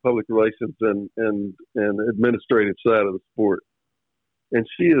the public relations and administrative side of the sport, and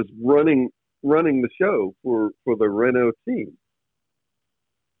she is running the show for the Renault team,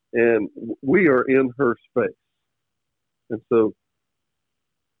 and we are in her space. And so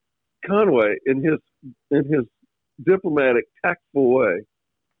Conway, in his diplomatic, tactful way,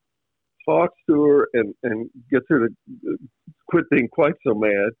 talks to her and gets her to quit being quite so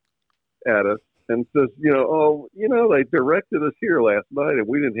mad at us, and says, they directed us here last night, and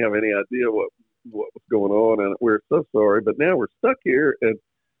we didn't have any idea what was going on, and we're so sorry, but now we're stuck here.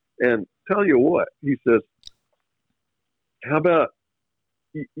 And tell you what, he says, how about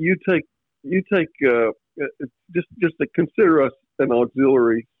you take just to consider us an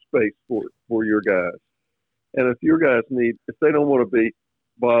auxiliary space for your guys, and if your guys if they don't want to be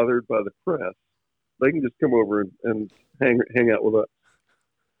bothered by the press, they can just come over and hang out with us.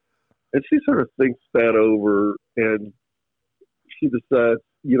 And she sort of thinks that over, and she decides,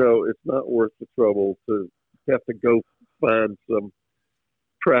 it's not worth the trouble to have to go find some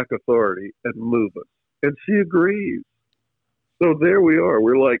track authority and move us. And she agrees. So there we are.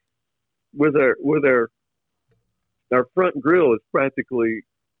 We're like with our our front grill is practically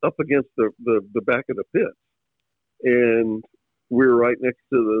up against the back of the pit, and we're right next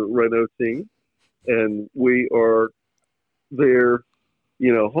to the Renault team, and we are there,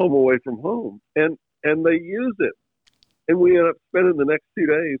 home away from home, and they use it, and we end up spending the next 2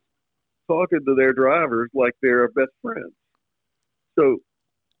 days talking to their drivers like they're our best friends. So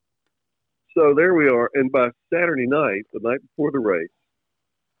there we are, and by Saturday night, the night before the race,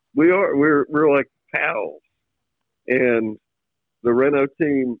 we're like pals, and the Renault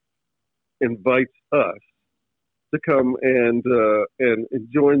team invites us to come and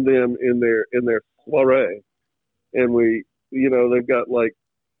join them in their soiree, and we, they've got like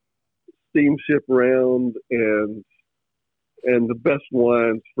steamship round and the best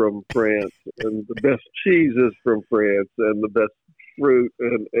wines from France and the best cheeses from France and the best fruit,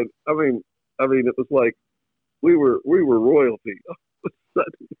 and I mean it was like we were royalty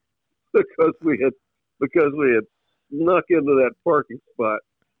because we had snuck into that parking spot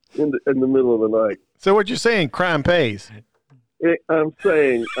in the middle of the night. So what you're saying, crime pays? I'm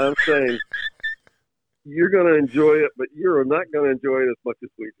saying you're going to enjoy it, but you're not going to enjoy it as much as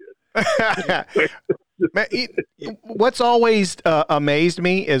we did. What's always amazed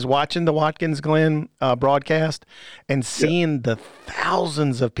me is watching the Watkins Glen broadcast and seeing the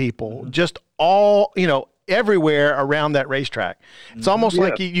thousands of people just all, everywhere around that racetrack. It's almost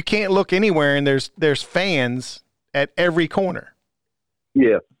like you can't look anywhere, and there's fans at every corner.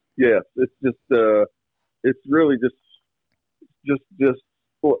 Yes. It's just it's really just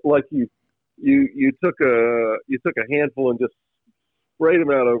like you took a handful and just sprayed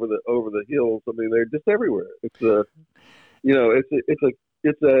them out over the hills. I mean, they're just everywhere. It's a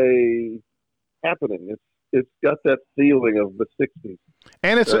happening. It's got that feeling of the '60s.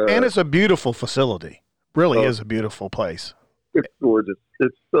 And it's a beautiful facility. Really is a beautiful place. It's gorgeous.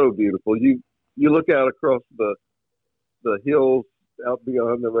 It's so beautiful. You look out across the hills out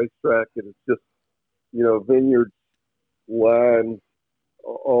beyond the racetrack, and it's just vineyards lined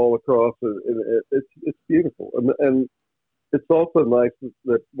all across, and it's beautiful. And it's also nice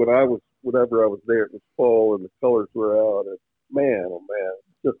that whenever I was there, it was fall and the colors were out, and man, oh man,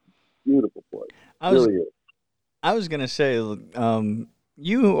 it's just a beautiful place. I was gonna say,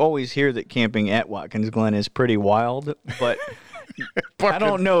 you always hear that camping at Watkins Glen is pretty wild, but I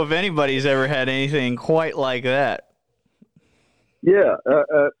don't know if anybody's ever had anything quite like that. Yeah,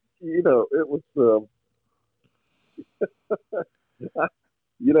 it was. I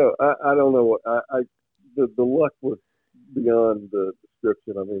don't know what the luck was beyond the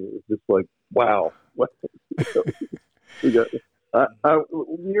description. I mean, it was just like, wow.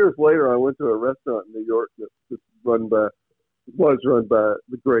 Years later, I went to a restaurant in New York that was run by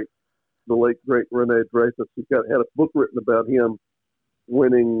the late great Rene Dreyfuss. He had a book written about him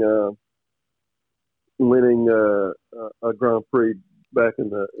winning a Grand Prix back in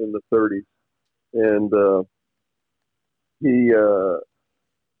the 30s, and he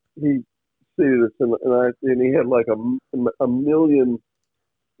seated us, and he had like a million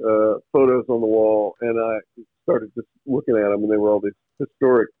photos on the wall, and I started just looking at them, and they were all these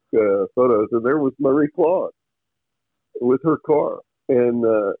historic photos, and there was Marie Claude with her car, and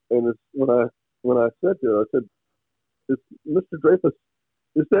it's, when I said to her, I said, "Mr. Dreyfuss,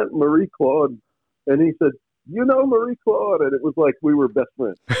 is that Marie Claude?" And he said, Marie Claude, and it was like we were best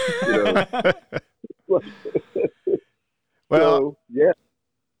friends. Well, so, yeah.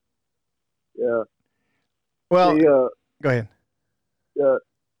 Well, go ahead. The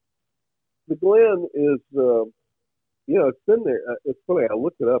Glen is, it's been there. It's funny. I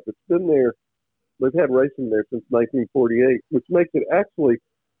looked it up. It's been there. They've had racing there since 1948, which makes it actually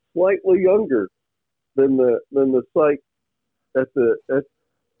slightly younger than the site at the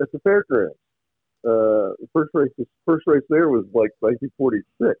fairgrounds. The first race there was like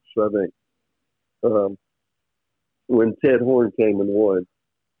 1946, I think, when Ted Horn came and won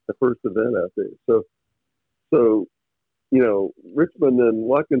the first event out there. So Richmond and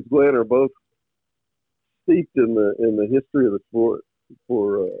Watkins Glen are both steeped in the history of the sport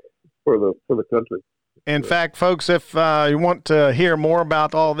for the country. In fact, folks, if you want to hear more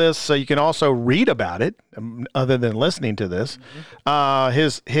about all this, you can also read about it, other than listening to this.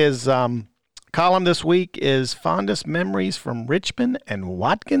 His column this week is Fondest Memories from Richmond and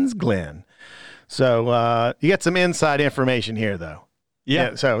Watkins Glen. So you get some inside information here, though.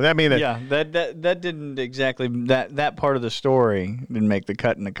 Yeah. So that that didn't exactly that part of the story didn't make the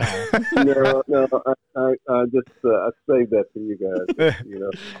cut in the column. No, I just I saved that for you guys.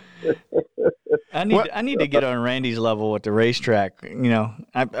 I need to get on Randy's level with the racetrack.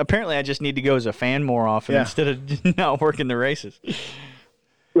 Apparently I just need to go as a fan more often instead of not working the races.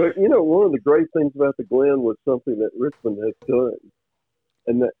 But one of the great things about the Glen was something that Richmond has done,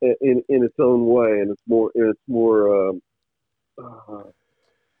 and that in its own way, and it's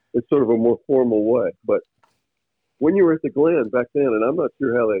sort of a more formal way. But when you were at the Glen back then, and I'm not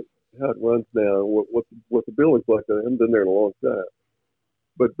sure how it runs now, what the building's like. I haven't been there in a long time.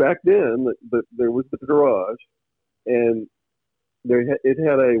 But back then, there was the garage, and it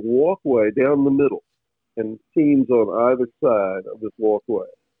had a walkway down the middle, and teams on either side of this walkway.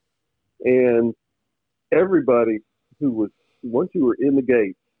 And everybody once you were in the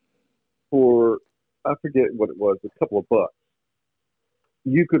gate for, I forget what it was, a couple of bucks,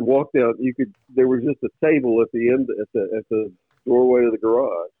 you could walk down. There was just a table at the end, at the doorway of the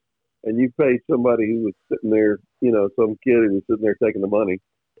garage, and you paid somebody who was sitting there, some kid who was sitting there taking the money,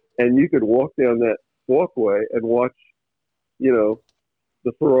 and you could walk down that walkway and watch,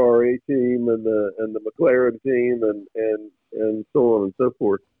 the Ferrari team and the McLaren team and so on and so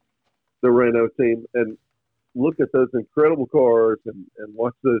forth, the Renault team, and look at those incredible cars and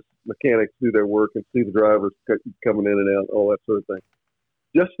watch those mechanics do their work and see the drivers coming in and out, all that sort of thing.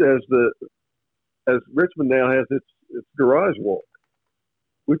 Just as Richmond now has its garage walk,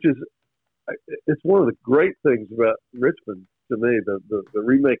 which is, it's one of the great things about Richmond to me. The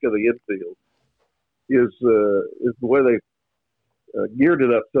remake of the infield is the way they geared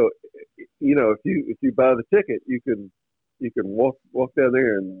it up. So if you buy the ticket, you can walk down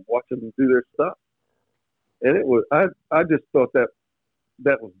there and watch them do their stuff. And it was I just thought that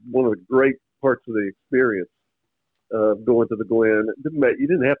was one of the great parts of the experience of going to the Glen. You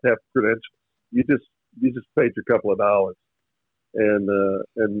didn't have to have credentials. You just paid your couple of dollars and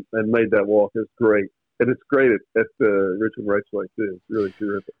made that walk. It's great. And it's great at Richmond Raceway too. It's really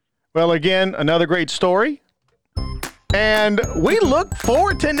terrific. Well, again, another great story. And we look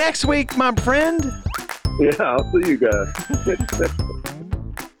forward to next week, my friend. Yeah, I'll see you guys.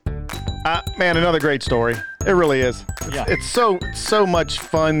 Man, another great story. It really is. Yeah. It's so much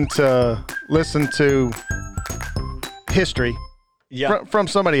fun to listen to history from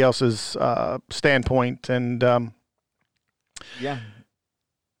somebody else's standpoint. And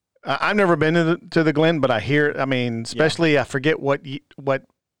I've never been to the Glen, but I hear. I mean, especially I forget when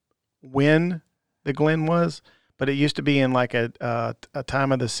the Glen was. But it used to be in like a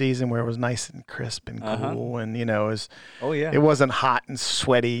time of the season where it was nice and crisp and cool, and it wasn't hot and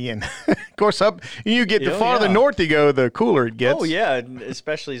sweaty. And of course, the farther north you go, the cooler it gets. Oh yeah,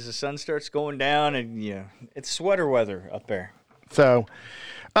 especially as the sun starts going down, and it's sweater weather up there. So,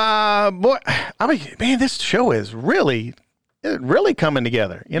 boy, I mean, man, this show is really coming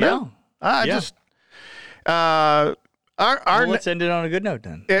together. Let's end it on a good note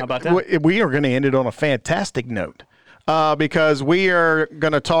then. How about that? We are going to end it on a fantastic note because we are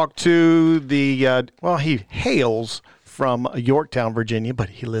going to talk to he hails from Yorktown, Virginia, but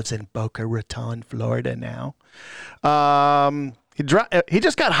he lives in Boca Raton, Florida now. He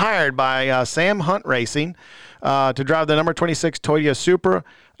just got hired by Sam Hunt Racing to drive the number 26 Toyota Supra.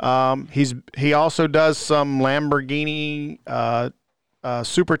 He also does some Lamborghini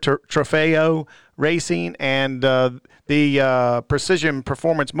Super Trofeo racing, and the Precision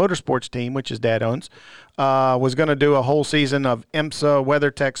Performance Motorsports team, which his dad owns, was going to do a whole season of IMSA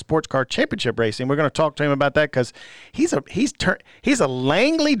WeatherTech Sports Car Championship racing. We're going to talk to him about that because he's a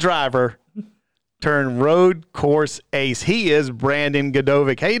Langley driver turned road course ace. He is Brandon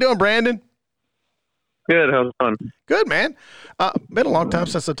Godovic. How you doing, Brandon? Good. How's it going? Good, man. Been a long time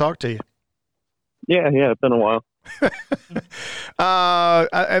since I talked to you. Yeah, it's been a while.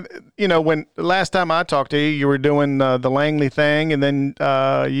 When last time I talked to you, you were doing the Langley thing, and then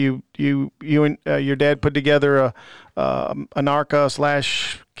you and your dad put together an ARCA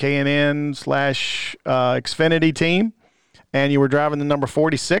 / K&N / Xfinity team, and you were driving the number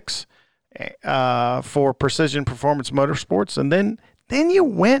 46 for Precision Performance Motorsports, and then you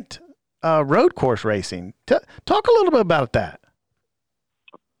went road course racing. Talk a little bit about that.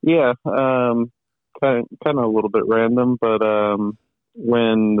 Yeah. Kind of a little bit random, but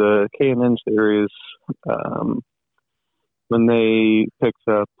when the K&N series, when they picked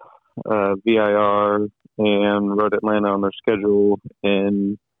up VIR and Road Atlanta on their schedule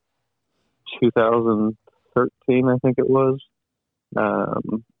in 2013, I think it was. I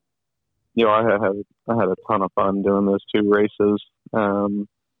had a ton of fun doing those two races, and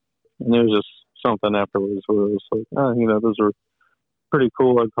it was just something afterwards where it was like, those were pretty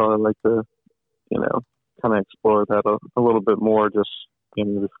cool. I'd probably like to kind of explore that a little bit more, just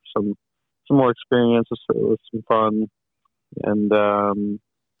some more experiences with some fun, and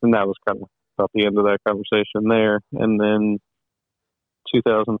that was kind of about the end of that conversation there. And then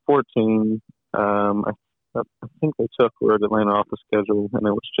 2014, I I think they took Road Atlanta off the schedule, and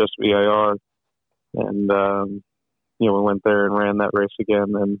it was just VIR. And we went there and ran that race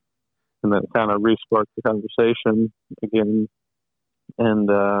again, and then kind of re-sparked the conversation again. And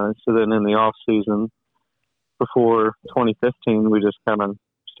so then in the off season before 2015, we just kind of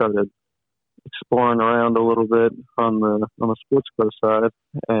started exploring around a little bit on the sports car side,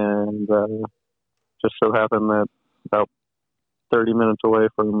 and just so happened that about 30 minutes away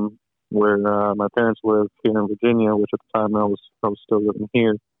from where my parents lived here in Virginia, which at the time I was still living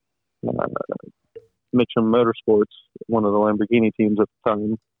here, Mitcham Motorsports, one of the Lamborghini teams at the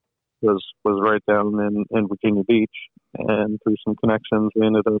time, was right down in Virginia Beach, and through some connections we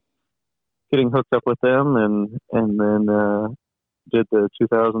ended up getting hooked up with them, and then did the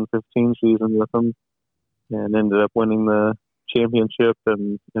 2015 season with them, and ended up winning the championship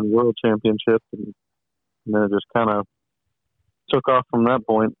and world championship, and then it just kind of took off from that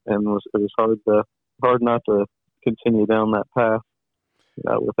point, and it was hard not to continue down that path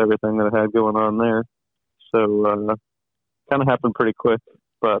with everything that I had going on there. So kind of happened pretty quick,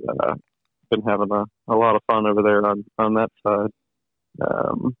 but been having a lot of fun over there on that side.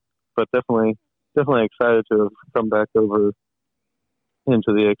 But definitely excited to have come back over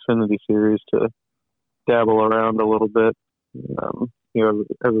into the Xfinity series to dabble around a little bit.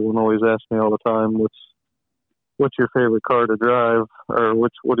 Everyone always asks me all the time, what's your favorite car to drive, or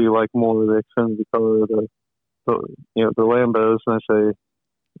what do you like more, the Xfinity car or the Lambos? And I say,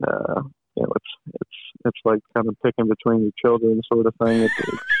 it's like kind of picking between your children sort of thing.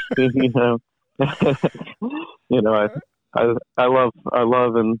 I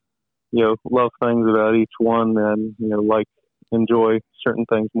love and love things about each one, and enjoy certain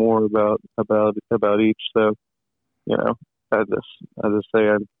things more about each. So I just say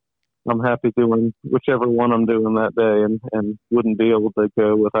I'm happy doing whichever one I'm doing that day, and wouldn't be able to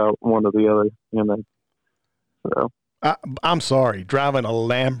go without one or the other. So. I'm sorry, driving a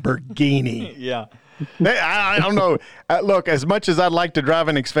Lamborghini. Yeah. I don't know. Look, as much as I'd like to drive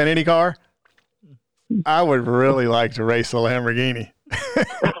an Xfinity car, I would really like to race a Lamborghini.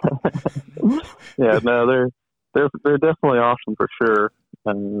 Yeah, no, they're definitely awesome for sure.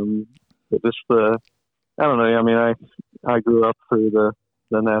 But just I don't know. I mean, I grew up through the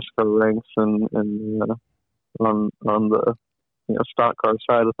NASCAR ranks and on the stock car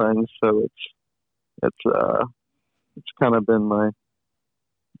side of things, so it's kind of been my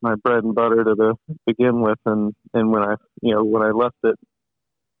bread and butter to begin with, and when I left it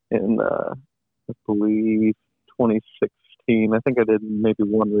in I believe 2016, I think I did maybe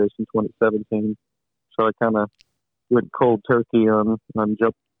one race in 2017, so I kind of went cold turkey on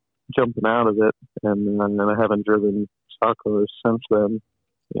jumping out of it, and I haven't driven stock cars since then,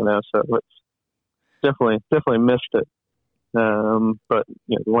 so it's definitely missed it, but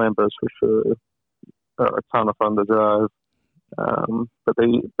the Lambos for sure are a ton of fun to drive. But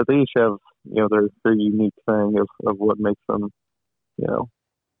they each have their unique thing of what makes them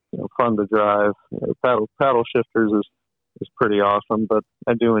fun to drive. Paddle shifters is pretty awesome, but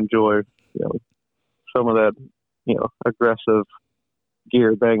I do enjoy some of that aggressive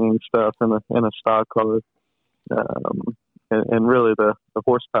gear banging stuff in a stock car, and really the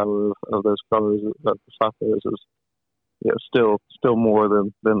horsepower of those cars, the stock cars, is still more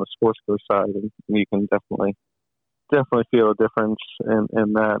than the sports car side, and you can definitely feel a difference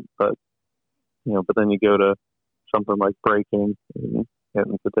in that. But then you go to something like braking, and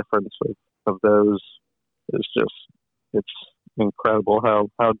the difference of those is it's incredible how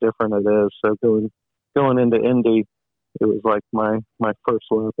different it is. So going into Indy, it was like my first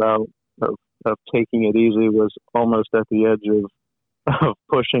lap out of taking it easy was almost at the edge of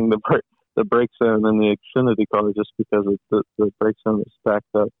pushing the brake zone in the Xfinity car, just because the brake zone is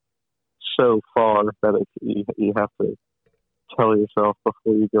stacked up so far that you have to tell yourself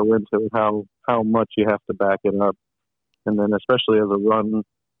before you go into it how much you have to back it up, and then especially as a run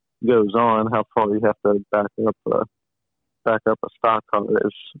goes on, how far you have to back up a stock car.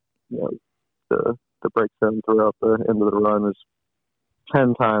 Is the brake zone throughout the end of the run is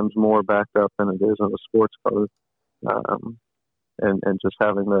 10 times more backed up than it is in a sports car, and just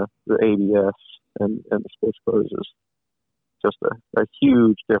having the ABS and the sports cars is just a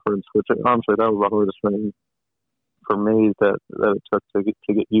huge difference, which honestly that was the hardest thing for me that it took to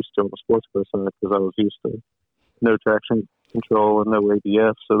get used to on the sports car side, because I was used to no traction control and no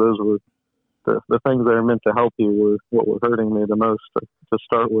ABS. So those were the things that are meant to help you were what were hurting me the most to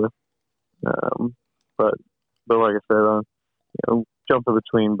start with. But like I said, jumping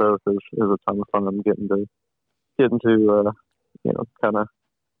between both is a ton of fun. I'm getting to kind of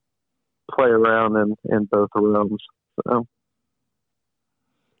play around in both realms.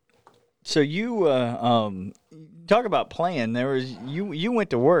 So you talk about playing. There was you went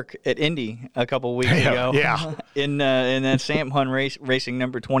to work at Indy a couple weeks ago. Yeah. in that Sam Hun Racing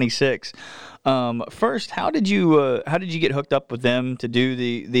number 26. First, how did you get hooked up with them to do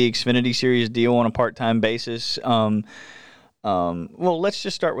the Xfinity Series deal on a part-time basis? Well, let's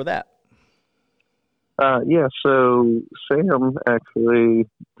just start with that. Yeah. So Sam actually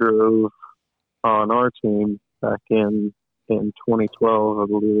drove on our team back in 2012, I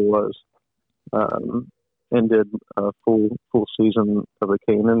believe it was. And did a full season of the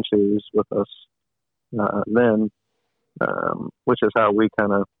K&N Series with us then, which is how we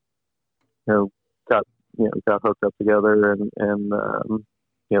kind of got hooked up together and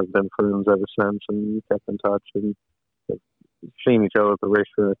been friends ever since and kept in touch and seen each other at the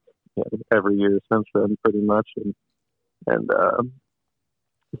racetrack every year since then, pretty much. And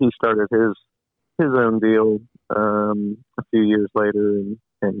he started his own deal a few years later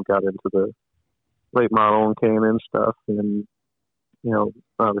and got into the late model and K&N stuff, and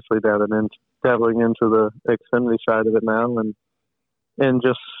obviously dabbling into the Xfinity side of it now, and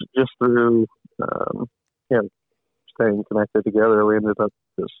just through staying connected together, we ended up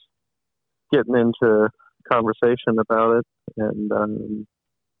just getting into conversation about it, and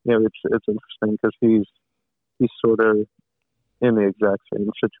it's interesting because he's sort of in the exact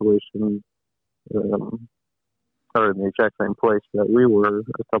same situation. Or in the exact same place that we were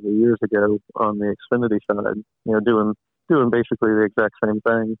a couple of years ago on the Xfinity side, doing basically the exact same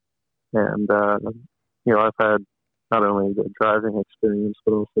thing. And, I've had not only the driving experience,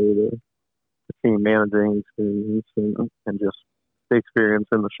 but also the team managing experience and just the experience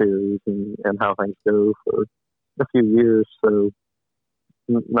in the series and how things go for a few years. So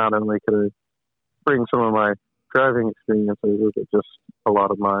not only could I bring some of my driving experience over, but just a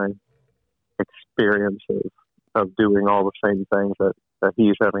lot of my experience of doing all the same things that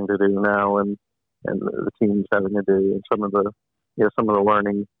he's having to do now and the team's having to do, and some of the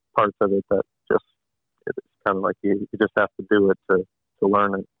learning parts of it that just it's kind of like you just have to do it to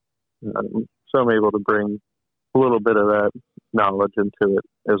learn it. So I'm able to bring a little bit of that knowledge into it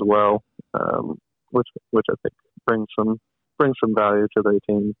as well, which I think brings some value to their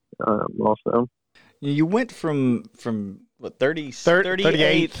team also. You went from what,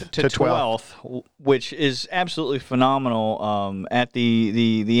 38th to 12th, which is absolutely phenomenal at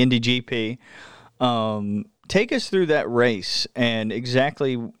the Indy GP. Take us through that race and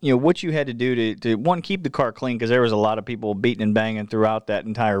exactly what you had to do to one, keep the car clean, because there was a lot of people beating and banging throughout that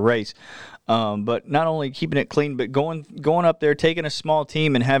entire race. But not only keeping it clean, but going up there, taking a small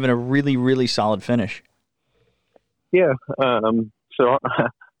team and having a really, really solid finish. Yeah. So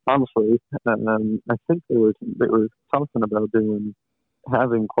honestly, I think they were talking about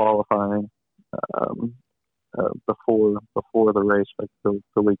having qualifying before the race, like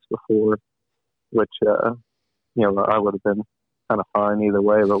the weeks before, which I would have been kind of fine either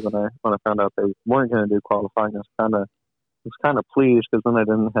way. But when I found out they weren't going to do qualifying, I was kind of pleased, because then I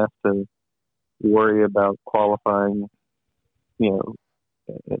didn't have to worry about qualifying,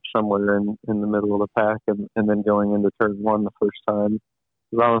 somewhere in the middle of the pack and then going into turn one the first time.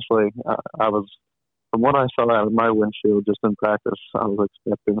 Because honestly, I was, from what I saw out of my windshield just in practice, I was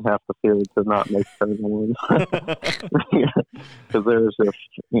expecting half the field to not make turn one. Because there's just,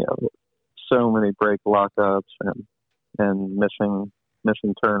 so many brake lockups and missing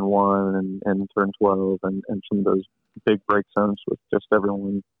turn one and turn 12 and some of those big brake zones with just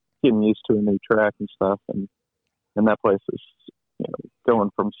everyone getting used to a new track and stuff. And that place is,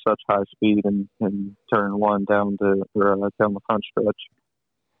 going from such high speed in turn one down the front stretch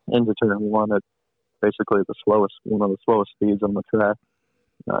into turn one at basically one of the slowest speeds on the track.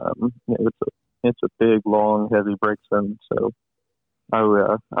 It's a big, long, heavy brake zone. So I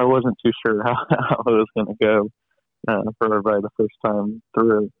wasn't too sure how it was going to go for everybody the first time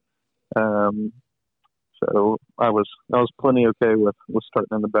through. So I was plenty okay with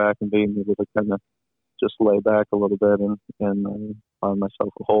starting in the back and being able to kind of just lay back a little bit and find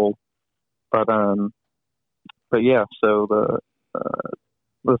myself a hole. But yeah, so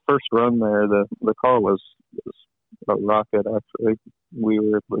the first run there, the car was a rocket. Actually, we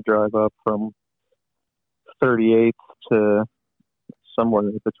were able to drive up from 38th to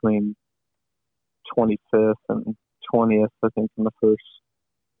somewhere between 25th and 20th, I think, in the first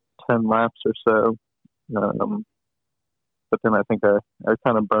 10 laps or so. But then I think I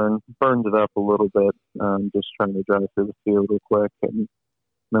kind of burned it up a little bit, just trying to drive through the field real quick, and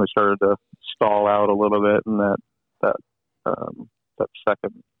then we started to stall out a little bit in that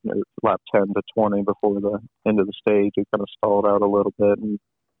second, lap 10 to 20 before the end of the stage. We kind of stalled out a little bit, and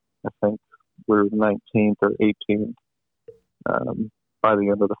I think we were 19th or 18th. by the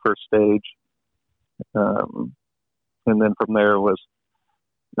end of the first stage. And then from there was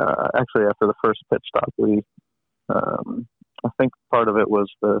actually after the first pit stop, we I think part of it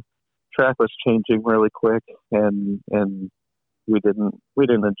was the track was changing really quick, and we didn't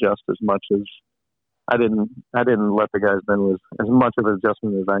adjust as much as I didn't let the guys know as much of an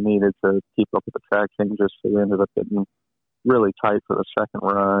adjustment as I needed to keep up with the track changes. So we ended up getting really tight for the second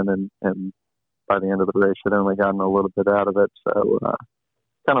run, and by the end of the race, I'd only gotten a little bit out of it. So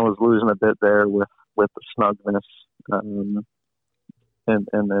kind of was losing a bit there with the snugness, and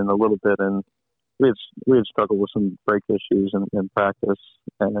then a little bit in. We had struggled with some brake issues in practice,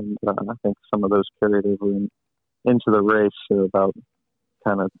 and I think some of those carried over into the race. So about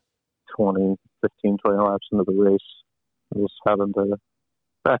kind of 20 laps into the race, I was having to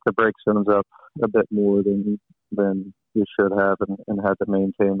back the brake zones up a bit more than we should have, and had to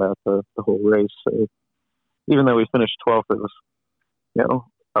maintain that the whole race. So even though we finished 12th, it was,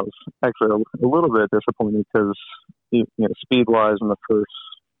 I was actually a little bit disappointed because, speed-wise in the first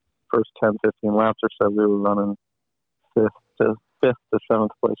 10, 15 laps or so, we were running fifth to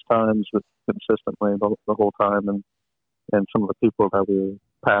seventh place times consistently the whole time, and some of the people that we were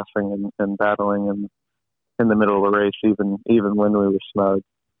passing and battling in the middle of the race, even when we were snug,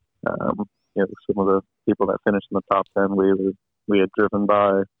 some of the people that finished in the top 10, we had driven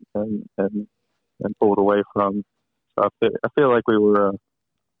by and pulled away from. So I feel like we were a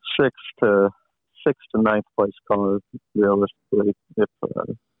sixth to ninth place car realistically if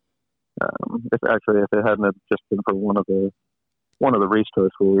it hadn't have just been for one of the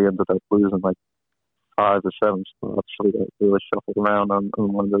restarts where we ended up losing like 5 or 7 spots. So we got really shuffled around on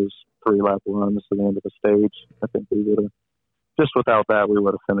one of those 3-lap runs to the end of the stage. I think we would have, just without that, we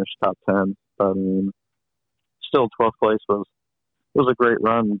would have finished top 10. But still 12th place was a great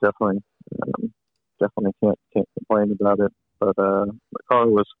run. Definitely can't complain about it. But the car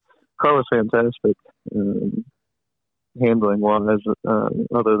was fantastic. Handling wise,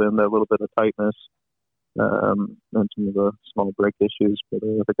 other than that little bit of tightness and some of the small brake issues, but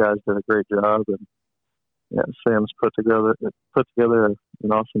the guys did a great job, and Sam's put together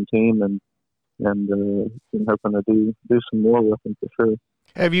an awesome team, and I'm hoping to do some more with them for sure.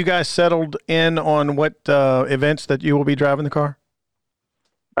 Have you guys settled in on what events that you will be driving the car?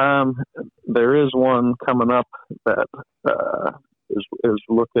 There is one coming up that is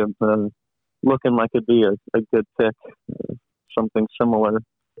looking like it'd be a good pick, something similar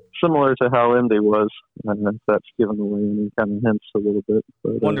to how Indy was, and if that's given away any kind of hints a little bit.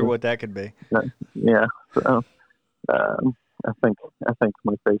 But, wonder what that could be. Yeah, so I think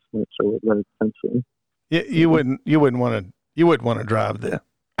my face might show it there potentially. You wouldn't want to drive the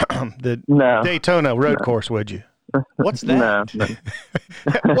Daytona road course, would you? What's that? No.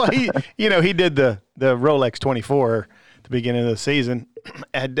 Well, he did the Rolex 24 at the beginning of the season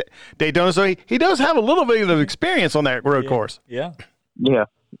at Daytona, so he does have a little bit of experience on that road course. Yeah.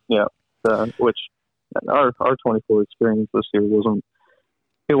 Which our 24 experience this year wasn't.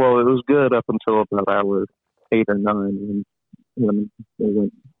 Well, it was good up until about hour 8 or 9, and when we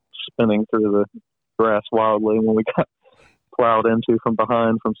went spinning through the grass wildly when we got plowed into from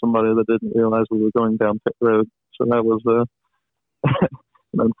behind from somebody that didn't realize we were going down pit road. So that was an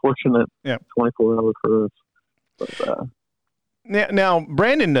unfortunate 24 hours for us. But, now,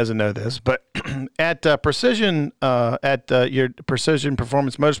 Brandon doesn't know this, but at your Precision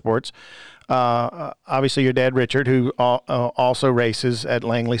Performance Motorsports, obviously your dad Richard, who also races at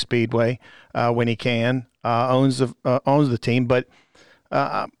Langley Speedway when he can, owns the team. But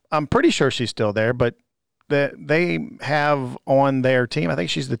I'm pretty sure she's still there. But they have on their team, I think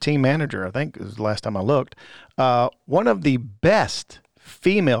she's the team manager. I think it was the last time I looked. One of the best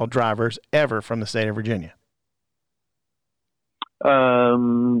female drivers ever from the state of Virginia.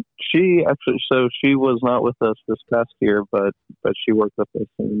 She was not with us this past year, but she worked with us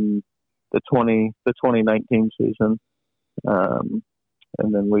in the 2019 season. And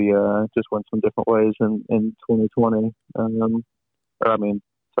then we just went some different ways in 2020.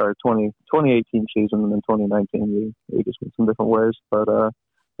 2018 season, and then 2019 we just went some different ways. But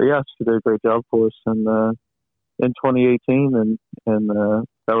yeah, she did a great job for us in 2018, and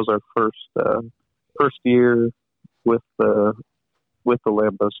that was our first year with the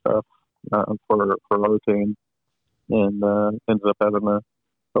Lambo stuff for our team, and ended up having a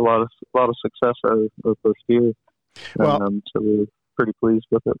lot of success our first year. Well, so we were pretty pleased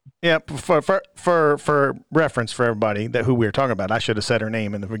with it. Yeah, for reference for everybody who we were talking about, I should have said her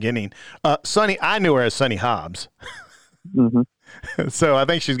name in the beginning. Sunny, I knew her as Sunny Hobbs. Mm-hmm. So I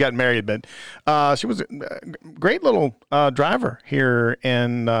think she's gotten married, but she was a great little driver here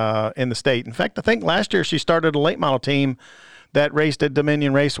in the state. In fact, I think last year she started a late model team that raced at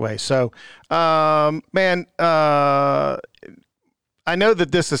Dominion Raceway. So, man, I know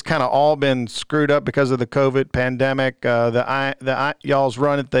that this has kind of all been screwed up because of the COVID pandemic. Y'all's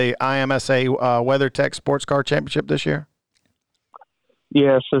run at the IMSA WeatherTech Sports Car Championship this year.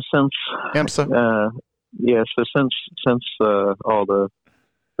 Yeah. So since IMSA. Since all the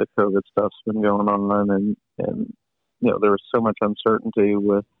COVID stuff's been going on, and there was so much uncertainty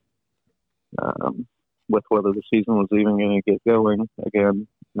with whether the season was even going to get going again.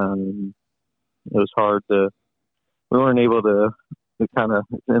 It was hard we weren't able to kind of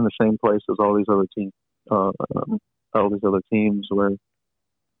in the same place as all these other teams where,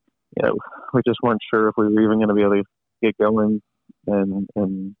 we just weren't sure if we were even going to be able to get going.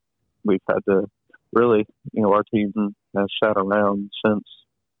 And we've had to really, our team has sat around since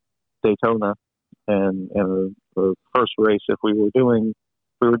Daytona, and the first race, if we were doing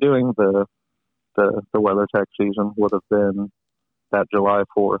the WeatherTech season, would have been that July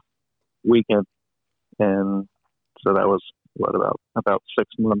 4th weekend. And so that was about 6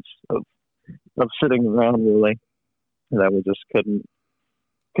 months of sitting around, really, that we just couldn't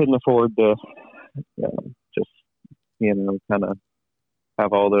afford to just kind of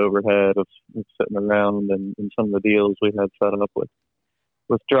have all the overhead of sitting around, and some of the deals we had set up with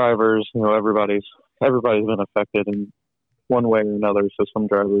drivers. Everybody's been affected in one way or another, so some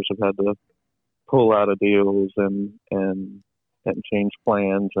drivers have had to pull out of deals and change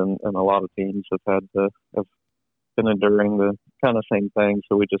plans, and a lot of teams have been enduring the kind of same thing.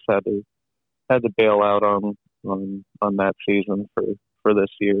 So we just had to bail out on that season for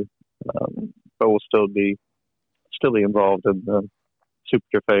this year, but we'll still be involved in the Super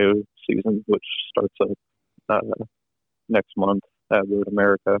Trofeo season, which starts up next month at Road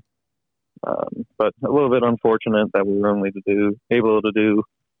America. But a little bit unfortunate that we were only able to do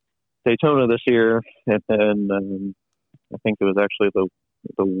Daytona this year, and then I think it was actually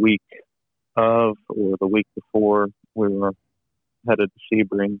the week of, or the week before, we were headed to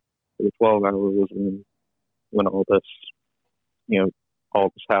Sebring for the 12 hours was when all this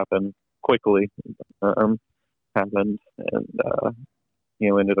happened quickly, happened, and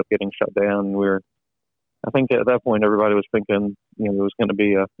ended up getting shut down. I think at that point everybody was thinking it was going to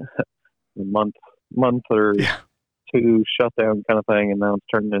be a month or two shutdown kind of thing, and now it's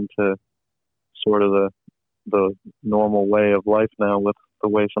turned into sort of the normal way of life now with the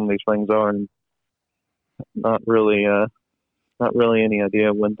way some of these things are, and not really any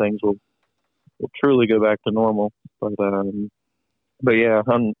idea when things will truly go back to normal. But yeah,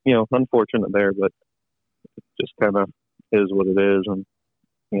 unfortunate there, but it just kind of is what it is, and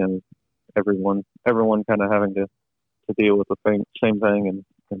everyone kind of having to deal with the same thing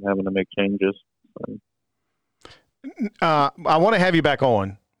and having to make changes. I want to have you back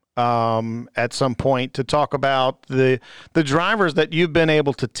on at some point to talk about the drivers that you've been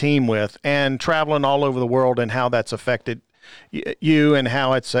able to team with and traveling all over the world, and how that's affected you and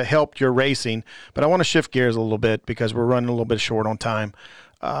how it's helped your racing. But I want to shift gears a little bit because we're running a little bit short on time.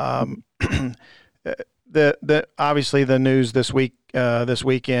 Obviously the news this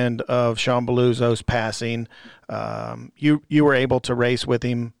weekend of Sean Belluzzo's passing. You were able to race with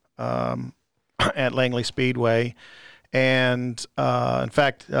him at Langley Speedway, and in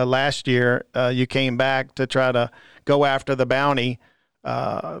fact last year you came back to try to go after the bounty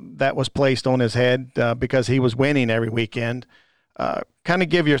that was placed on his head because he was winning every weekend. Kind of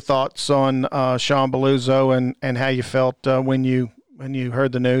give your thoughts on Sean Belluzzo and how you felt when you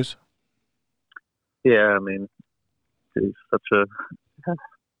heard the news. Yeah, I mean, he's such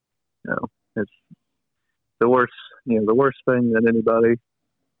it's the worst thing that anybody,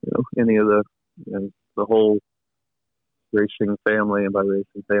 any of the whole racing family, and by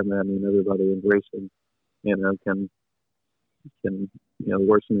racing family I mean everybody in racing, can the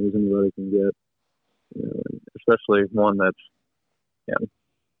worst news anybody can get, especially one that's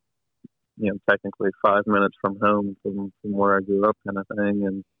technically 5 minutes from home from where I grew up, kind of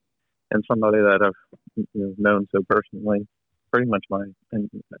thing, and somebody that I've known so personally, pretty much I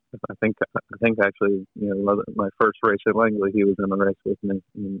think actually my first race at Langley, he was in the race with me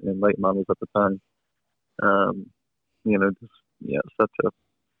in late models at the time. Such a,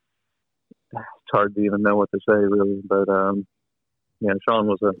 it's hard to even know what to say really, but Sean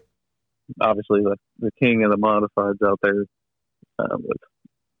was obviously the king of the modifieds out there, with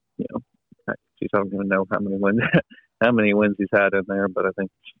geez, I don't even know how many wins he's had in there, but I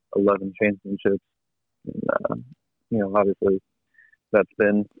think 11 championships. And, obviously that's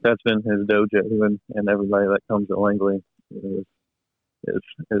been his dojo, and everybody that comes to Langley is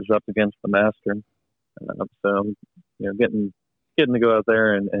up against the master. So getting to go out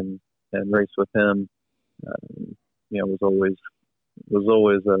there and race with him, was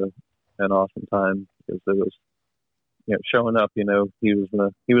always an awesome time, because it was, showing up, he was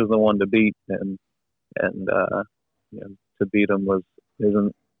the one to beat, and to beat him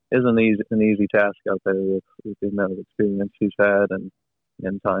isn't an easy task out there with the amount of experience he's had and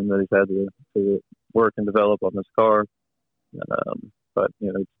time that he's had to work and develop on his car. But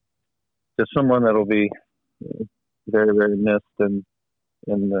just someone that'll be very, very missed in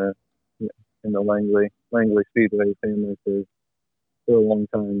the Langley Speedway family for a long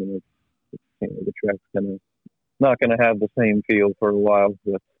time, and the track's not gonna have the same feel for a while.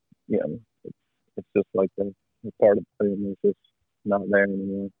 But it's just like the part of the family is just not there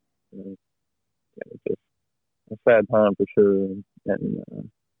anymore. It's just a sad time for sure, and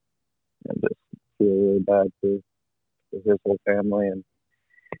just feel really bad for his whole family, and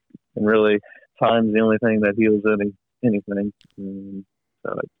really time's the only thing that heals anything. So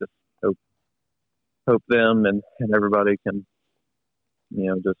I just hope them and everybody can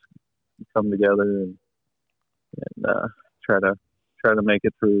just come together and try to make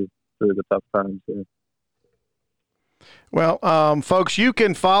it through the tough times here. Well, folks, you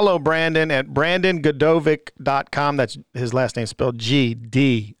can follow Brandon at BrandonGodovic.com. That's his last name spelled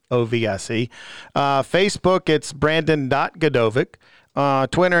Gdovic. Facebook, it's Brandon.Godovic.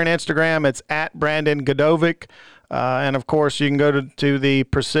 Twitter and Instagram, it's at Brandon Godovic. And, of course, you can go to the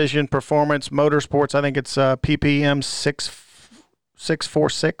Precision Performance Motorsports. I think it's PPM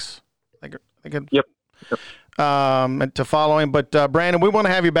 646. Yep. To follow him. But, Brandon, we want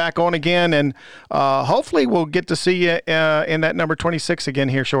to have you back on again, and hopefully we'll get to see you in that number 26 again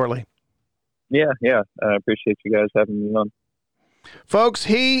here shortly. Yeah. I appreciate you guys having me on. Folks,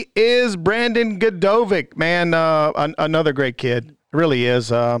 he is Brandon Godovic, man. Another great kid, really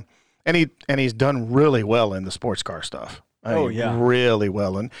is. And he's done really well in the sports car stuff. Really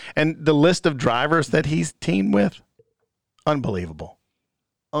well. And the list of drivers that he's teamed with, unbelievable.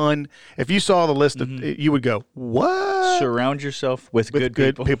 If you saw the list, you would go, what? Surround yourself with good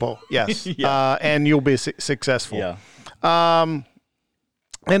people. Yes. And you'll be successful. Yeah. And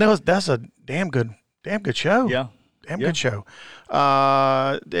that's a damn good show. Yeah. Good show.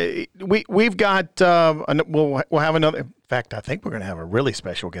 We've got we'll have another. In fact, I think we're going to have a really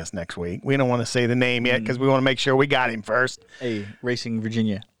special guest next week. We don't want to say the name yet because we want to make sure we got him first. A Racing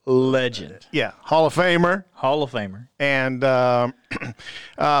Virginia legend. Yeah, Hall of Famer. And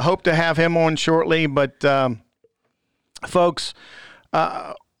hope to have him on shortly. But folks,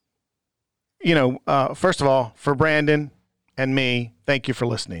 first of all, for Brandon and me, thank you for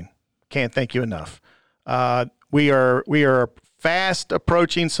listening. Can't thank you enough. We are fast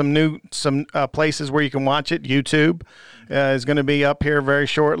approaching some places where you can watch it. YouTube is going to be up here very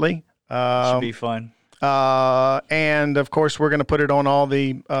shortly. Should be fun. And of course, we're going to put it on all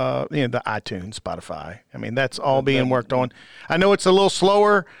the the iTunes, Spotify. I mean, that's all being worked on. I know it's a little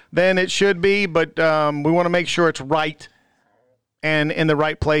slower than it should be, but we want to make sure it's right and in the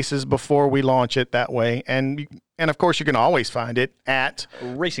right places before we launch it that way. And of course, you can always find it at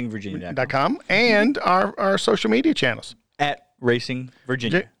RacingVirginia.com and our social media channels. At Racing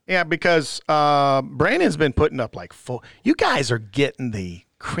Virginia. Yeah, because Brandon's been putting up full. You guys are getting the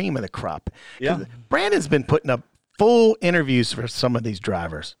cream of the crop. Yeah. Brandon's been putting up full interviews for some of these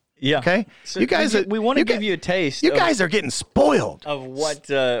drivers. Yeah. Okay. So you guys, we want to give you a taste. You guys are getting spoiled. Of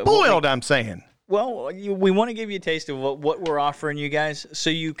what? I'm saying. Well, we want to give you a taste of what we're offering you guys, so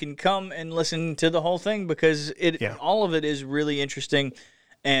you can come and listen to the whole thing, because all of it is really interesting,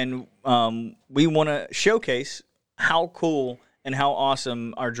 and we want to showcase how cool and how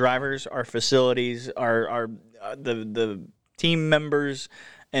awesome our drivers, our facilities, the team members,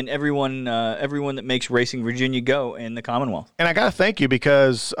 and everyone that makes Racing Virginia go in the Commonwealth. And I got to thank you,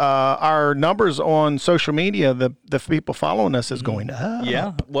 because our numbers on social media, the people following us is going up.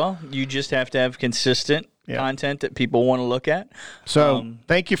 Yeah, well, you just have to have consistent content that people want to look at. So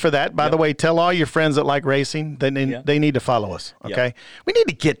thank you for that. By the way, tell all your friends that like racing they need to follow us. Okay, we need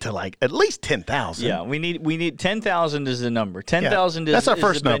to get to at least 10,000. Yeah, we need 10,000 is the number. 10,000 is our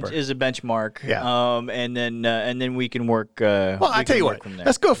first number. Is a benchmark. Yeah. And then we can work. I tell you what,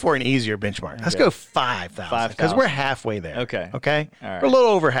 let's go for an easier benchmark. Let's go 5,000 because we're halfway there. Okay. All right. We're a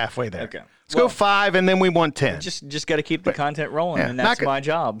little over halfway there. Okay. Let's go 5, and then we want 10. Just got to keep the content rolling, and that's my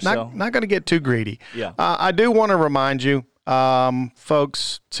job. Not going to get too greedy. Yeah. I do want to remind you,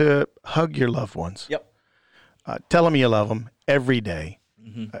 folks, to hug your loved ones. Yep. Tell them you love them every day.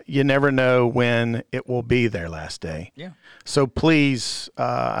 Mm-hmm. You never know when it will be their last day. Yeah. So please,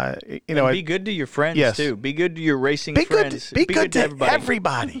 be good to your friends too. Be good to your racing friends. Be good to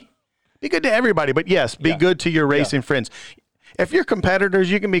everybody. Be good to everybody. But yes, be good to your racing friends. if you're competitors,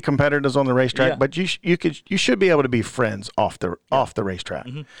 you can be competitors on the racetrack, Yeah. but you should be able to be friends off the racetrack.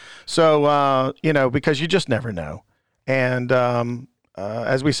 So because you just never know. And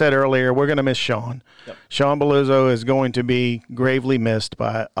as we said earlier, we're going to miss Sean. Yep. Sean Beluzzo is going to be gravely missed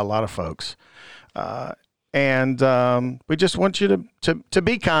by a lot of folks. And we just want you to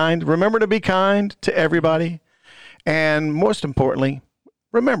be kind. Remember to be kind to everybody. And most importantly,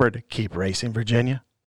 remember to keep racing, Virginia.